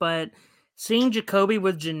both, but seeing Jacoby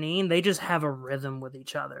with Janine, they just have a rhythm with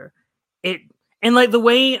each other. And like the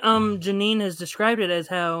way Janine has described it as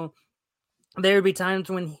how there would be times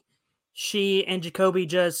when she and Jacoby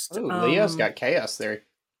just... Leo's got Chaos Theory.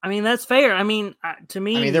 I mean, that's fair. I mean, to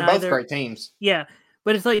me... they're both great teams. Yeah,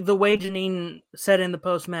 but it's like the way Janine said in the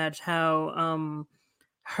post-match how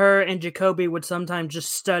her and Jacoby would sometimes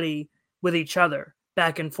just study with each other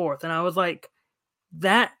back and forth. And I was like,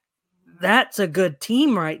 that's a good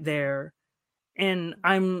team right there. And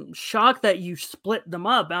I'm shocked that you split them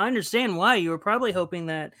up. I understand why. You were probably hoping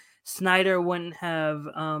that Snyder wouldn't have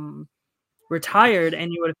retired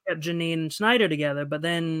and you would have kept Janine and Snyder together. But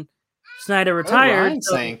then Snyder retired. Ryan's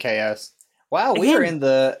saying chaos. Wow, we are in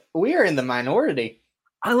the minority.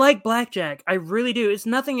 I like Blackjack. I really do. It's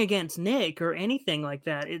nothing against Nick or anything like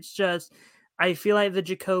that. It's just I feel like the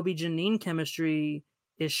Jacoby Janine chemistry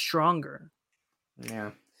is stronger.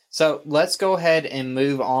 Yeah. So let's go ahead and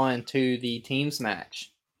move on to the teams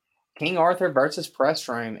match. King Arthur versus Press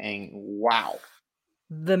Room, and wow.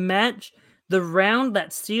 The match, the round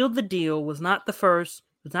that sealed the deal was not the first,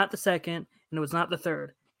 was not the second, and it was not the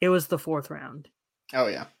third. It was the fourth round. Oh,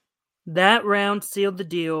 yeah. That round sealed the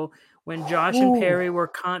deal when Josh and Perry were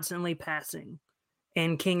constantly passing,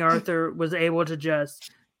 and King Arthur was able to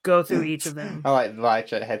just go through each of them. I like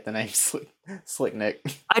that had the name Slick Nick.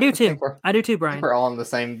 I do too. I do too, Brian. We're all in the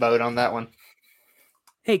same boat on that one.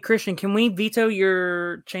 Hey, Christian, can we veto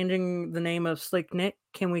your changing the name of Slick Nick?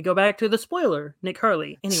 Can we go back to the spoiler, Nick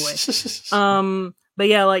Harley? Anyway, but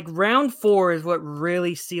yeah, like round 4 is what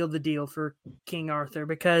really sealed the deal for King Arthur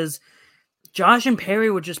because Josh and Perry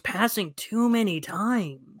were just passing too many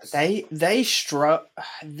times. They struck.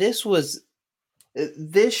 This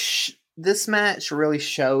match really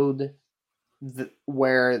showed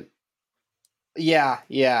where.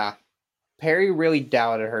 Yeah. Perry really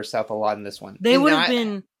doubted herself a lot in this one. There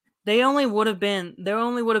only would have been a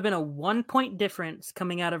 1-point difference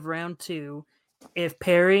coming out of round 2 if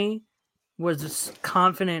Perry was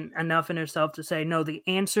confident enough in herself to say, no, the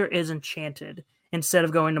answer is Enchanted instead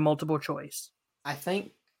of going to multiple choice. I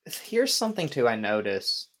think here's something too I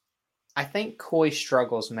notice. I think Coy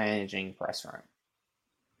struggles managing Press Room.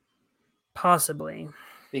 Possibly.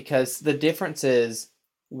 Because the difference is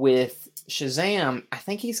with Shazam, I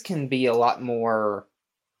think he can be a lot more.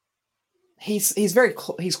 He's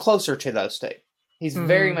closer to those two. He's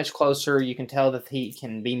very much closer. You can tell that he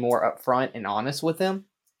can be more upfront and honest with them,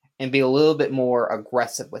 and be a little bit more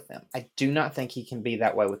aggressive with them. I do not think he can be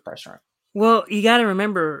that way with Press Room. Well, you got to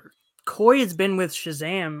remember, Coy has been with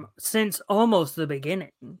Shazam since almost the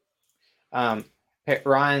beginning.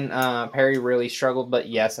 Perry really struggled, but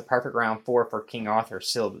yes, a perfect round 4 for King Arthur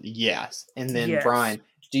still, yes. And then yes. Brian,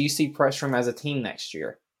 do you see Press Room as a team next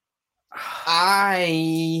year?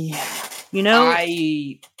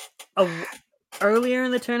 Earlier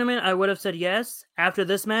in the tournament, I would have said yes. After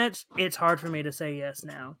this match, it's hard for me to say yes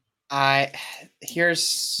now.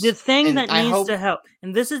 Here's The thing and that I needs hope to help,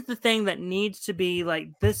 and this is the thing that needs to be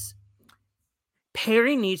like this.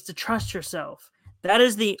 Perry needs to trust herself. That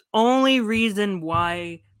is the only reason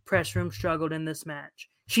why Press Room struggled in this match.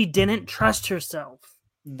 She didn't trust herself.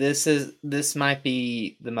 this might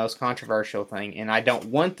be the most controversial thing, and I don't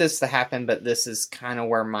want this to happen, but this is kind of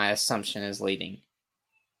where my assumption is leading.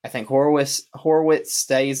 I think Horowitz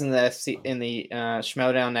stays in the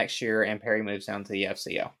Schmodown next year, and Perry moves down to the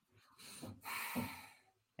FCO.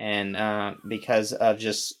 And because of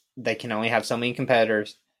just they can only have so many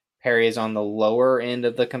competitors, Perry is on the lower end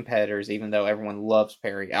of the competitors, even though everyone loves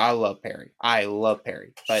Perry. I love Perry.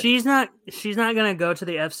 But she's not gonna go to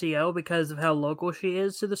the FCO because of how local she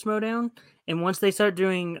is to the Schmodown. And once they start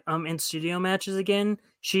doing in studio matches again,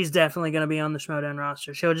 she's definitely gonna be on the Schmodown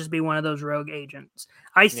roster. She'll just be one of those rogue agents.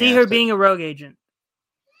 I see her being a rogue agent.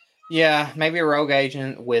 Yeah, maybe a rogue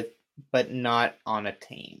agent but not on a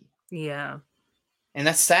team. Yeah. And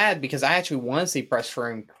that's sad because I actually want to see Press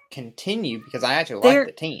Room continue because I actually like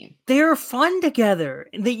the team. They're fun together.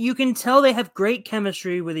 That you can tell they have great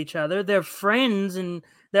chemistry with each other. They're friends, and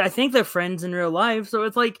I think they're friends in real life. So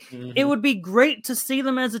it's like it would be great to see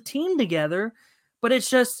them as a team together. But it's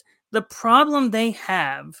just the problem they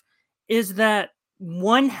have is that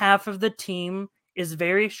one half of the team is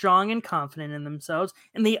very strong and confident in themselves,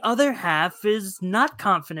 and the other half is not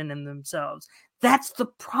confident in themselves. That's the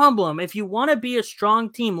problem. If you want to be a strong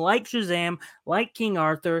team like Shazam, like King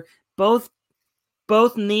Arthur, both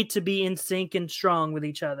need to be in sync and strong with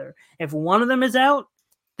each other. If one of them is out,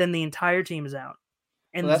 then the entire team is out.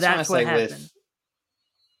 And that's what happened.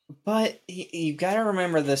 But you got to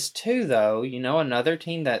remember this too, though. You know, another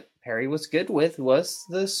team that Perry was good with was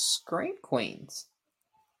the Scream Queens.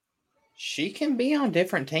 She can be on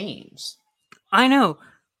different teams. I know.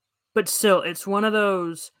 But still, it's one of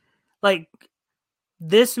those, like,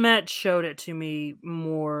 this match showed it to me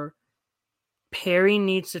more. Perry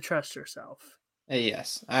needs to trust herself.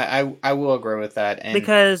 Yes, I will agree with that.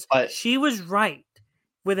 Because she was right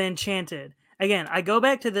with Enchanted. Again, I go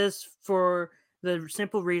back to this for the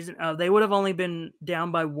simple reason of they would have only been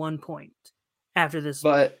down by 1 point after this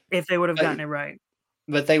if they would have gotten it right.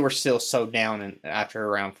 But they were still so down after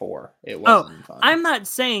round 4. It wasn't fun. I'm not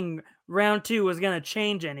saying round 2 was going to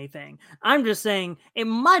change anything. I'm just saying it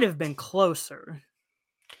might have been closer.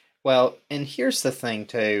 Well, and here's the thing,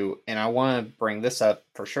 too, and I want to bring this up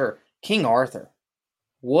for sure. King Arthur,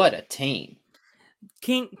 what a team.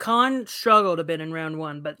 King Khan struggled a bit in round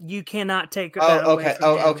 1, but you cannot take that away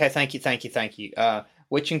from him. Okay, thank you.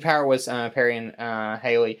 Witching Power was Perry and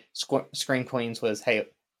Haley. Scream Queens was Haley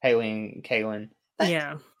and Kaylin.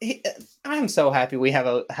 Yeah. I'm so happy we have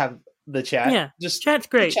the chat. Yeah, chat's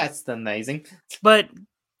great. The chat's amazing. But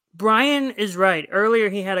Brian is right. Earlier,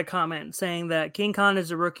 he had a comment saying that King Khan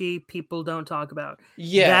is a rookie people don't talk about.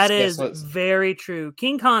 Yes, that is very true.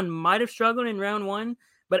 King Khan might have struggled in round 1,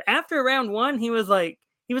 but after round 1, he was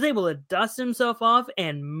able to dust himself off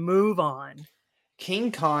and move on.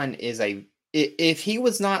 King Khan is if he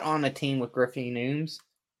was not on a team with Griffey Nooms,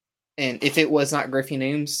 and if it was not Griffey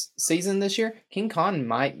Nooms' season this year, King Khan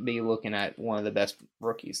might be looking at one of the best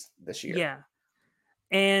rookies this year. Yeah.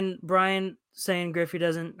 And Brian saying Griffey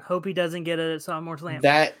hope he doesn't get a sophomore slam.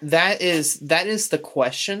 That is the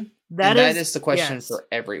question. That is the question for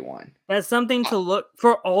everyone. That's something to look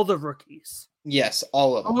for all the rookies. Yes,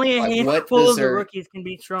 all of them. Only a handful of the rookies can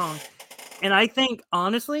be strong. And I think,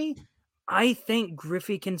 honestly,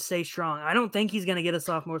 Griffey can stay strong. I don't think he's going to get a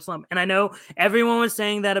sophomore slump. And I know everyone was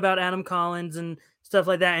saying that about Adam Collins and stuff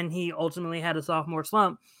like that, and he ultimately had a sophomore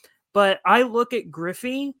slump. But I look at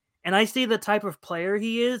Griffey, and I see the type of player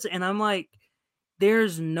he is, and I'm like,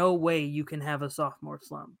 there's no way you can have a sophomore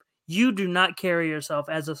slump. You do not carry yourself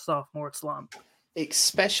as a sophomore slump.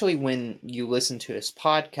 Especially when you listen to his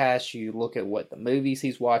podcast, you look at what the movies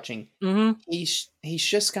he's watching. Mm-hmm. He's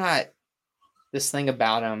just got this thing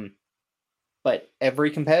about him. But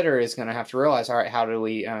every competitor is going to have to realize, all right, how do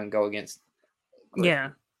we go against Griffey? Yeah.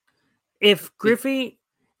 If Griffey,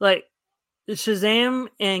 Shazam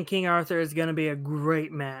and King Arthur is going to be a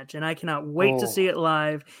great match, and I cannot wait to see it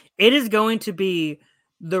live. It is going to be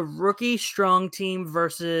the rookie strong team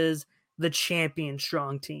versus the champion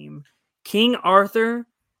strong team. King Arthur,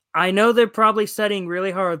 I know they're probably studying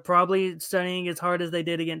really hard, probably studying as hard as they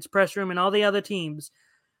did against Press Room and all the other teams,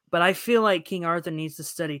 but I feel like King Arthur needs to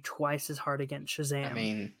study twice as hard against Shazam. I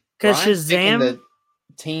mean, because Shazam,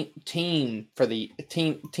 the team for the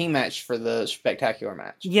team match for the spectacular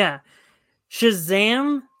match. Yeah.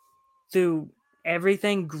 Shazam, through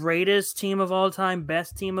everything, greatest team of all time,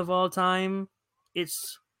 best team of all time.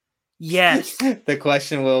 It's yes. The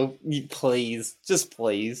question will, please, just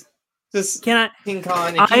please. Just Can I? King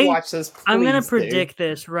Khan, if you watch this, I'm gonna please do. predict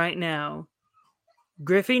this right now.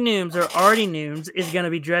 Griffey Nooms or Artie Nooms is gonna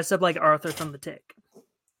be dressed up like Arthur from The Tick.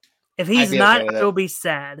 If he's be not, okay with it. he'll be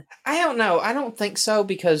sad. I don't know. I don't think so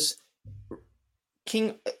because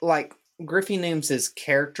Griffey Nooms'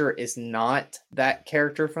 character is not that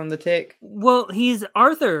character from The Tick. Well, he's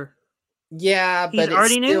Arthur. Yeah, He's but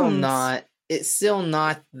Artie it's still Nooms. not. It's still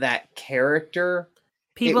not that character.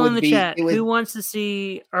 People in the chat, who wants to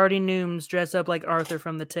see Artie Nooms dress up like Arthur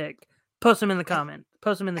from The Tick? Post him in the comment.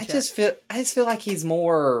 Post him in the chat. I just feel like he's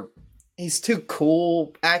too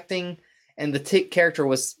cool acting, and the Tick character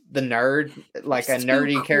was the nerd, like a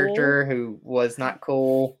nerdy character who was not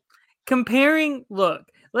cool.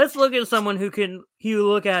 Let's look at someone who you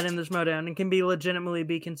look at in this Schmoedown and can be legitimately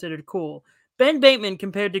be considered cool. Ben Bateman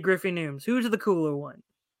compared to Griffey Nooms. Who's the cooler one?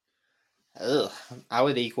 Ugh,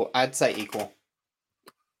 I'd say equal.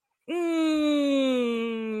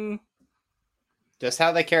 Just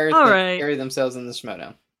how they carry themselves in the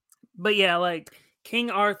Schmoedown. But yeah, like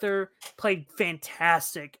King Arthur played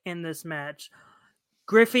fantastic in this match.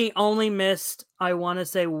 Griffey only missed, I want to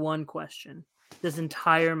say, one question this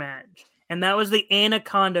entire match, and that was the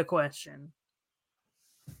Anaconda question.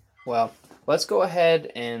 Well, let's go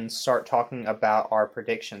ahead and start talking about our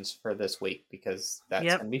predictions for this week because that's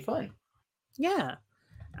going to be fun. Yeah.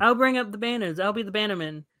 I'll bring up the banners. I'll be the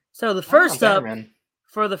bannerman. So the first up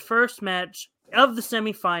for the first match of the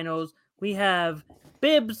semifinals, we have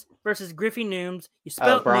Bibbs versus Griffey Nooms. You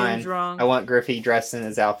spelled Nooms wrong. I want Griffey dressed in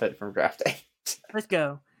his outfit from draft day. Let's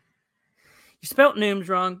go. You spelled Nooms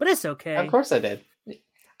wrong, but it's okay. Of course I did.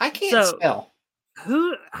 I can't spell.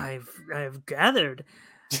 Who I've gathered.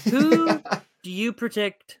 Who do you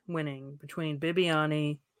predict winning between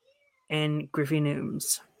Bibiani and Griffey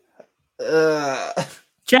Nooms?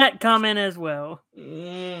 Chat comment as well.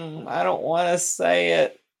 I don't want to say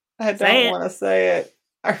it. I don't want to say it.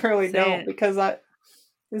 I really don't because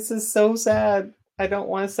this is so sad. I don't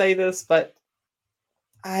want to say this, but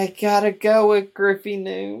I gotta go with Griffey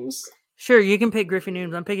Nooms. Sure, you can pick Griffey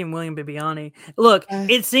Nooms. I'm picking William Bibiani. Look,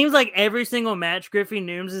 it seems like every single match Griffey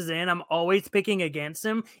Nooms is in, I'm always picking against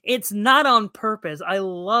him. It's not on purpose. I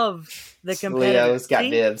love the competitive. Leo's got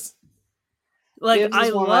Bibbs. Like Bibbs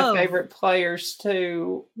is one of my favorite players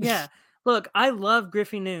too. Yeah, look, I love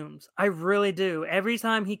Griffey Nooms. I really do. Every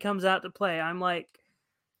time he comes out to play, I'm like,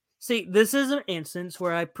 see, this is an instance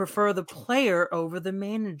where I prefer the player over the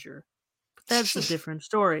manager. That's a different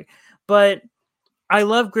story. But I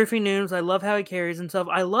love Griffey Nooms. I love how he carries himself.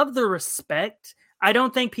 I love the respect. I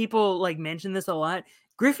don't think people mention this a lot.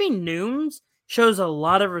 Griffey Nooms shows a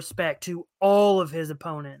lot of respect to all of his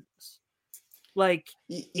opponents.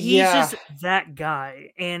 He's just that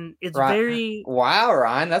guy. And it's very... Wow,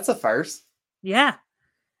 Ryan, that's a first. Yeah.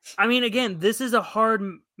 I mean, again, this is a hard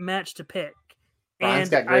match to pick. Ryan's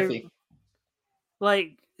got Griffey.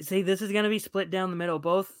 This is going to be split down the middle.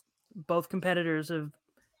 Both competitors have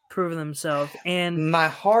proven themselves, and my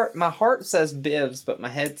heart says Bibbs, but my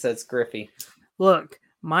head says Griffey. Look,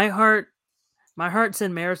 my heart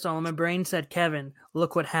said Marisol, and my brain said Kevin.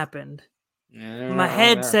 Look what happened. My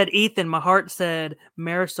head said Ethan. My heart said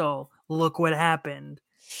Marisol. Look what happened.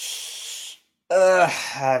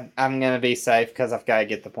 I'm gonna be safe because I've got to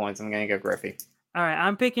get the points. I'm gonna go Griffey. All right,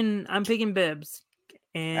 I'm picking Bibbs.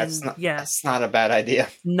 And that's not a bad idea.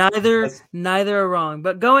 Neither are wrong.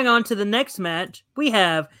 But going on to the next match, we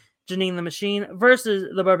have Janine the Machine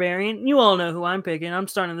versus the Barbarian. You all know who I'm picking. I'm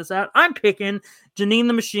starting this out. I'm picking Janine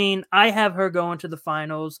the Machine. I have her going to the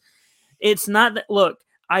finals. It's not that. Look,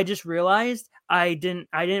 I just realized I didn't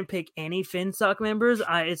pick any FinSuck members.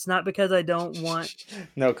 It's not because I don't want.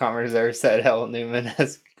 No commenters ever said Helen Newman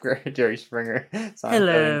as Jerry Springer. So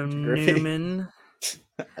hello, Newman.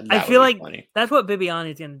 I feel like that's what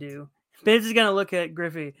Bibiani's going to do. Bibbs is going to look at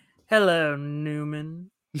Griffey. Hello,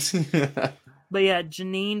 Newman. But yeah,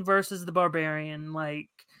 Janine versus the Barbarian.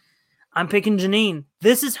 I'm picking Janine.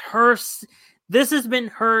 This has been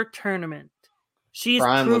her tournament. She's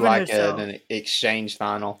Brian proven would like herself. an exchange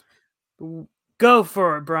final. Go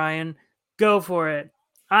for it, Brian. Go for it.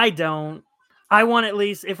 I don't. I want at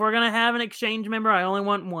least, if we're going to have an exchange member, I only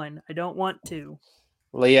want one. I don't want two.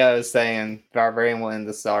 Leo is saying Barbarian will end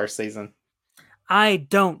the Star season. I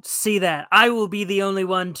don't see that. I will be the only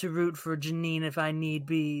one to root for Janine if I need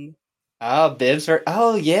be. Oh, Bibbs.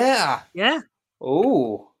 Oh, yeah. Yeah.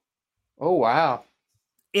 Oh, wow.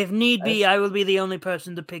 If need be, I will be the only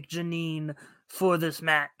person to pick Janine for this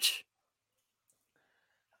match.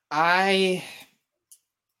 I'm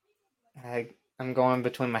going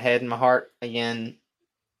between my head and my heart again.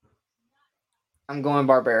 I'm going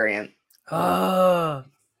Barbarian. Oh.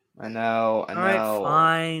 I know. All right,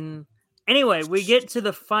 fine. Anyway, we get to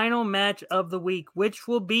the final match of the week, which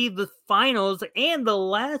will be the finals and the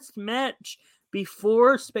last match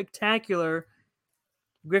before Spectacular.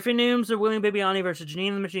 Griffin Nooms or William Bibiani versus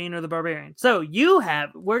Janine the Machine or the Barbarian. So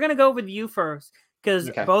we're going to go with you first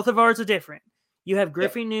because both of ours are different. You have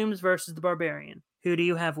Griffin Nooms versus the Barbarian. Who do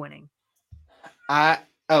you have winning?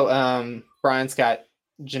 Brian's got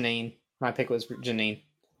Janine. My pick was Janine.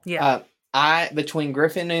 Yeah. Between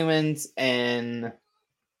Griffin Newmans and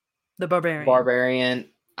the Barbarian,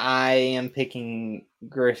 I am picking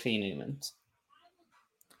Griffin Newmans.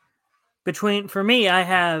 For me, I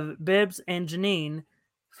have Bibbs and Janine.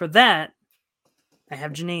 For that, I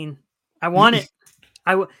have Janine. I want it.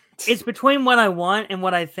 It's between what I want and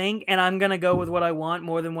what I think, and I'm going to go with what I want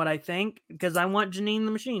more than what I think because I want Janine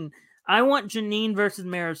the Machine. I want Janine versus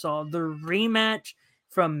Marisol, the rematch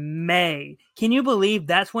from May. Can you believe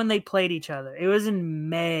that's when they played each other? It was in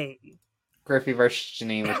May. Griffey versus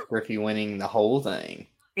Janine with Griffey winning the whole thing.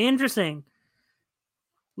 Interesting.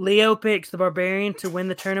 Leo picks the Barbarian to win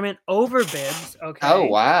the tournament over Bibbs. Okay. Oh,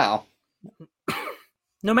 wow.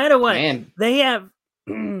 No matter what, Man. they have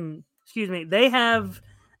they have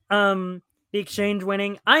the exchange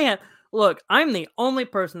winning. I'm the only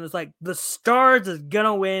person that's like the Stars is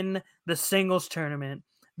gonna win the singles tournament.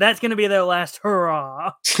 That's gonna be their last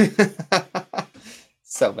hurrah.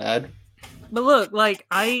 So bad. But look, like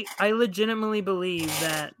I legitimately believe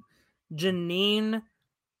that Janine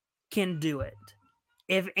can do it.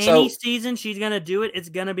 If any season she's gonna do it, it's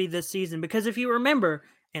gonna be this season. Because if you remember,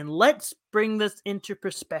 and let's bring this into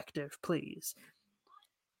perspective, please.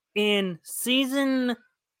 In season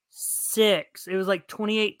 6, it was like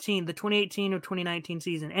 2018, the 2018 or 2019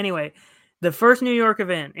 season. Anyway, the first New York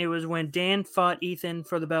event, it was when Dan fought Ethan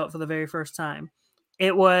for the belt for the very first time.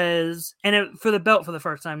 It was, for the belt for the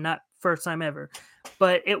first time, not first time ever.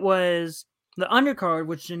 But it was the undercard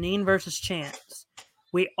was Janine versus Chance.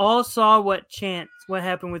 We all saw what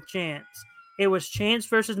happened with Chance. It was Chance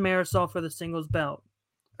versus Marisol for the singles belt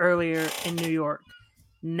earlier in New York.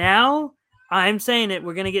 Now, I'm saying it.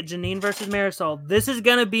 We're going to get Janine versus Marisol. This is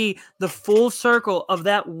going to be the full circle of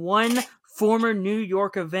that one former New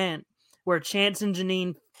York event where Chance and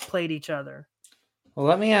Janine played each other. Well,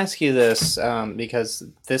 let me ask you this, because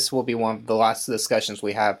this will be one of the last discussions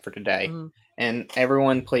we have for today. Mm-hmm. And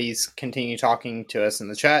everyone, please continue talking to us in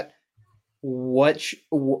the chat.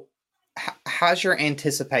 How's your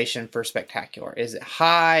anticipation for Spectacular? Is it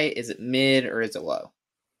high? Is it mid? Or is it low?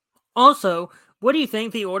 Also, what do you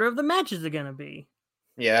think the order of the matches are going to be?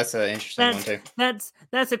 Yeah, that's an interesting one too.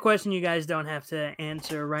 That's a question you guys don't have to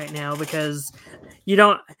answer right now because you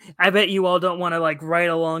don't. I bet you all don't want to like write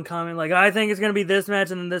a long comment like I think it's going to be this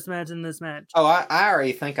match and then this match and this match. Oh, I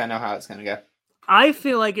already think I know how it's going to go. I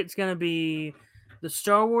feel like it's going to be the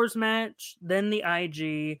Star Wars match, then the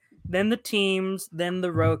IG, then the teams, then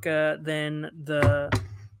the Roca, then the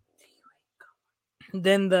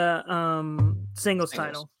singles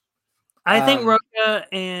title. I think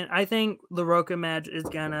the Roca match is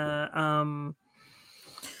gonna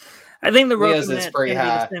I think the Roca match is gonna be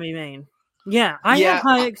the semi-main. Yeah, I have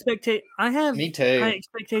high expectation. Me too. High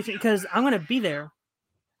expectation because I'm gonna be there.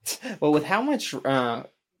 Well, with how much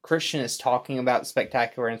Christian is talking about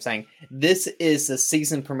Spectacular and saying this is the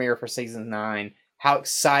season premiere for season 9, how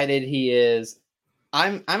excited he is.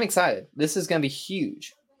 I'm excited. This is gonna be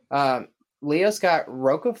huge. Leo's got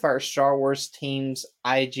Roca first, Star Wars teams,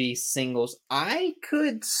 IG singles. I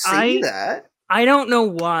could see that. I don't know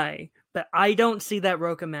why, but I don't see that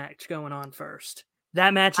Roca match going on first.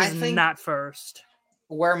 That match is not first.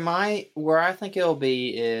 Where I think it'll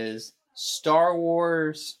be is Star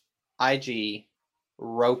Wars, IG,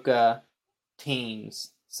 Roca,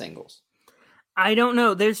 teams, singles. I don't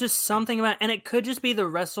know. There's just something about, and it could just be the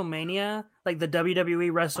WrestleMania, like the WWE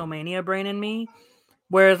WrestleMania brain in me.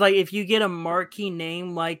 Whereas, like, if you get a marquee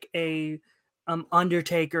name like a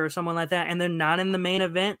Undertaker or someone like that, and they're not in the main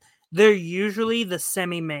event, they're usually the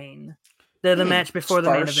semi-main. They're the match before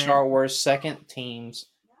the main event. Star Wars, second teams,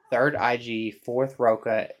 third IG, fourth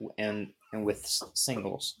Roca, and with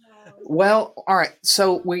singles. Well, all right.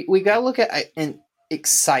 So we got to look at an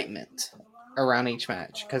excitement around each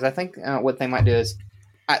match because I think what they might do is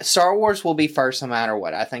Star Wars will be first no matter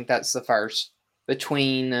what. I think that's the first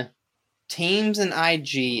between. Teams and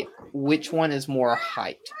IG, which one is more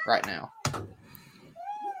hyped right now?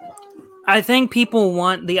 I think people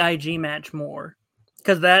want the IG match more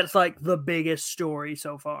because that's like the biggest story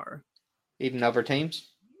so far. Even over teams?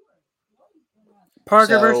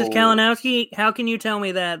 Parker versus Kalinowski? How can you tell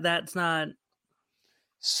me that that's not?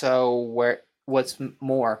 So what's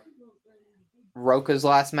more? Roca's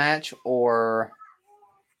last match or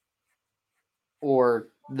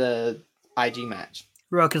the IG match?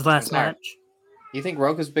 Roka's last sorry. match. You think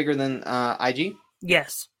Roka's bigger than IG?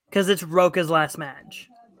 Yes, because it's Roka's last match.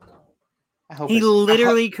 I hope He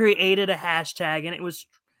literally created a hashtag,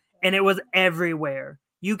 and it was everywhere.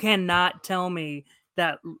 You cannot tell me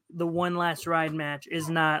that the One Last Ride match is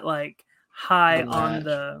not like high on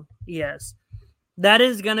the yes. That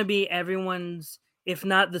is going to be everyone's, if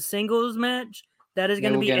not the singles match, that is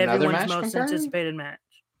going to be everyone's most anticipated match.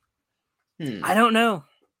 I don't know.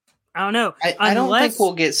 I don't think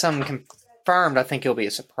we'll get some confirmed. I think it'll be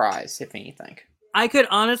a surprise, if anything. I could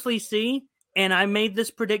honestly see, and I made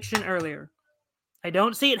this prediction earlier. I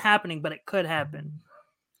don't see it happening, but it could happen.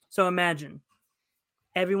 So imagine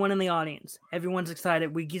everyone in the audience, everyone's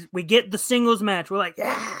excited. We get the singles match. We're like,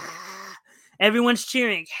 yeah. Everyone's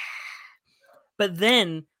cheering. But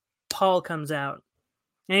then Paul comes out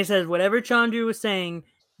and he says, whatever Chandru was saying,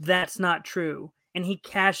 that's not true. And he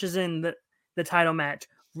cashes in the title match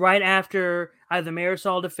right after either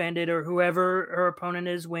Marisol defended or whoever her opponent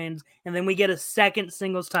is wins. And then we get a second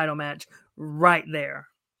singles title match right there.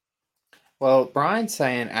 Well, Brian's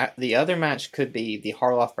saying the other match could be the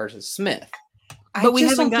Harloff versus Smith. But we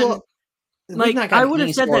haven't gotten... I would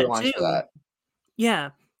have said that too. Yeah.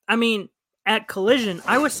 I mean, at Collision,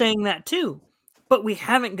 I was saying that too. But we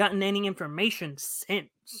haven't gotten any information since.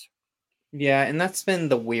 Yeah, and that's been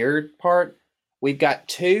the weird part. We've got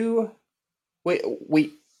two...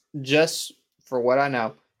 We just, for what I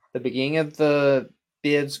know, the beginning of the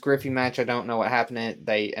Bibbs-Griffey match, I don't know what happened.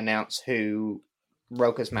 They announced who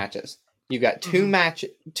Roka's matches. You've got two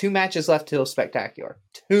matches left till Spectacular.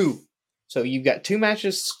 2. So you've got 2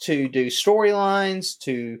 matches to do storylines,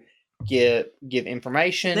 to give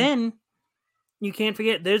information. Then you can't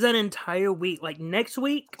forget there's an entire week. Like next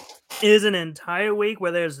week is an entire week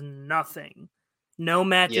where there's nothing. No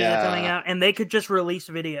matches are coming out, and they could just release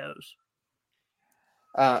videos.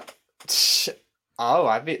 That'd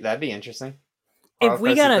be interesting. If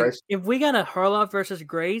we got a Harloff versus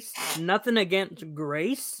Grace, nothing against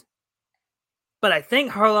Grace, but I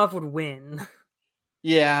think Harloff would win.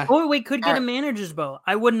 Yeah. Or we could get a manager's bowl.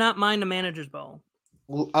 I would not mind a manager's bowl.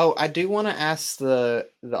 Oh, I do want to ask the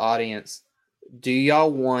audience, do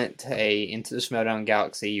y'all want a Into the Schmoedown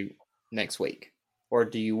Galaxy next week? Or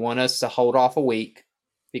do you want us to hold off a week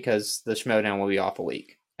because the Schmoedown will be off a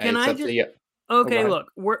week? Okay,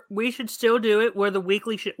 look, we should still do it. We're a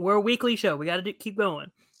weekly show. We got to keep going.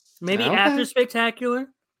 Maybe after Spectacular,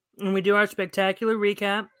 when we do our Spectacular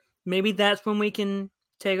recap, maybe that's when we can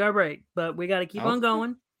take our break. But we got to keep on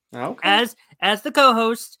going. Okay. As the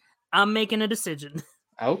co-host, I'm making a decision.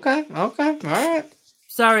 Okay. All right.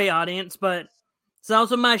 Sorry, audience, but it's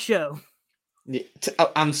also my show.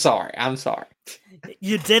 I'm sorry.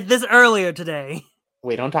 You did this earlier today.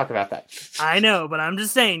 We don't talk about that. I know, but I'm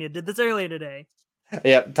just saying you did this earlier today.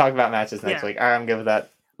 Yep, talk about matches next week. All right, I'm good with that.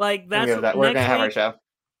 We're gonna have our show.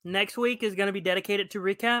 Next week is gonna be dedicated to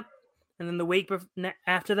recap, and then the week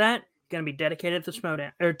after that gonna be dedicated to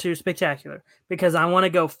Schmoedown or to Spectacular because I want to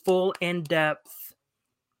go full in depth.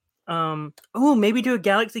 Maybe do a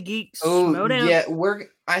Galaxy Geeks Schmoedown. Yeah,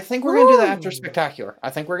 I think we're gonna do that after Spectacular.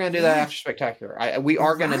 We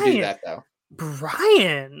are gonna do that though.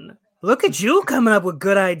 Brian. Look at you coming up with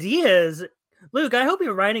good ideas. Luke, I hope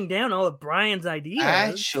you're writing down all of Brian's ideas.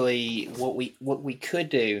 Actually, what we could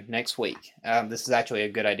do next week, this is actually a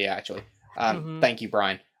good idea, actually. Thank you,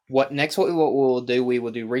 Brian. What we'll do, we will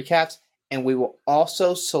do recaps, and we will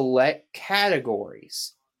also select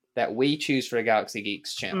categories that we choose for the Galaxy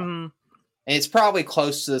Geeks channel. And it's probably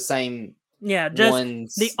close to the same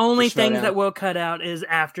ones. The only things that we'll cut out is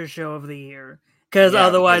after show of the year. Because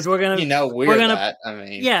otherwise we're gonna that. I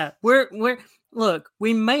mean, look,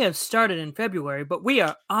 we may have started in February, but we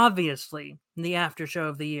are obviously the after show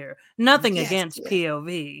of the year. Nothing against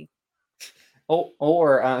POV.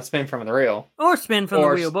 Or Spin from the Reel. Or Spin from the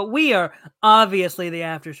Reel, but we are obviously the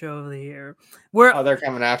after show of the year. They're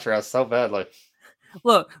coming after us so badly.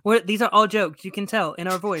 Look, these are all jokes. You can tell in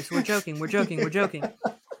our voice. We're joking.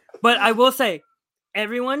 But I will say,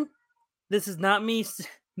 everyone, this is not me.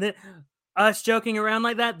 Us joking around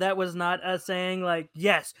like that, that was not us saying like,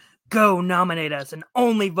 yes, go nominate us and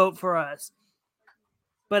only vote for us.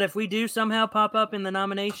 But if we do somehow pop up in the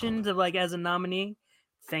nominations of like as a nominee,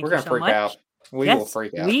 thank you so much. We're gonna freak out. We will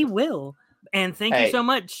freak out. We will. And thank you so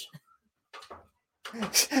much.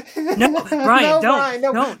 No, Brian,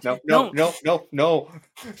 don't.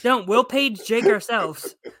 Don't. We'll page Jake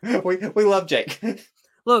ourselves. We love Jake.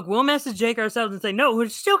 Look, we'll message Jake ourselves and say, no, we're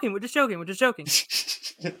just joking.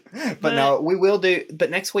 But no, we will do. But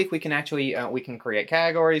next week we can actually we can create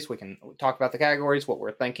categories. We can talk about the categories, what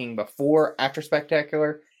we're thinking before, after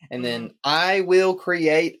spectacular, and then I will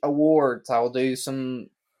create awards. I will do some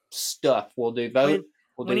stuff. We'll do vote.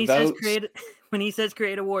 When he says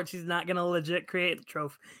create awards, he's not gonna legit create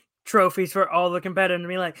trophies for all the competitors and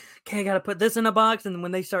be like, okay, I gotta put this in a box, and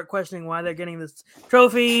when they start questioning why they're getting this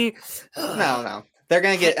trophy, no. They're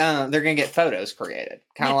gonna get photos created,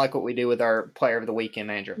 kind of like what we do with our Player of the Weekend,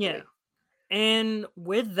 Manager. Yeah, and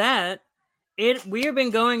with that, we have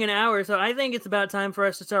been going an hour, so I think it's about time for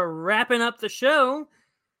us to start wrapping up the show.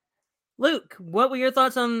 Luke, what were your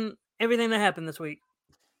thoughts on everything that happened this week?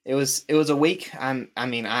 It was a week.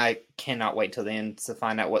 I cannot wait till the end to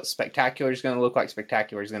find out what Spectacular is going to look like.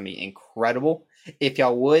 Spectacular is going to be incredible. If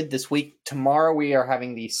y'all would, this week, tomorrow, we are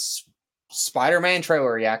having the Spider-Man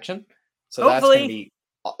trailer reaction. So hopefully,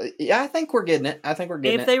 that's going to be... Yeah, I think we're getting it.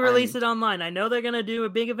 If they release it online. I know they're going to do a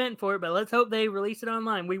big event for it, but let's hope they release it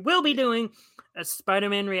online. We will be doing a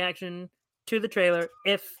Spider-Man reaction to the trailer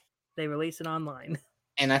if they release it online.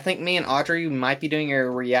 And I think me and Audrey might be doing a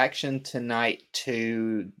reaction tonight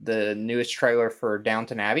to the newest trailer for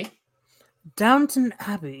Downton Abbey. Downton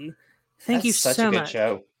Abbey. Thank you so much. That's such a good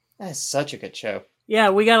show. That's such a good show. Yeah,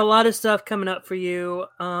 we got a lot of stuff coming up for you.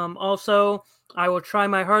 Also, I will try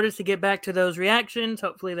my hardest to get back to those reactions.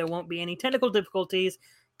 Hopefully there won't be any technical difficulties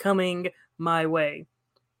coming my way.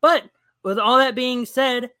 But with all that being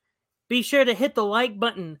said, be sure to hit the like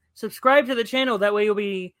button. Subscribe to the channel. That way you'll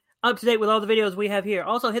be up to date with all the videos we have here.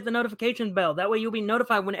 Also, hit the notification bell. That way you'll be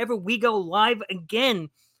notified whenever we go live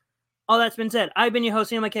again. All that's been said, I've been your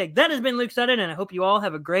host, Ian McKegg. That has been Luke Sutton, and I hope you all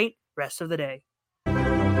have a great rest of the day.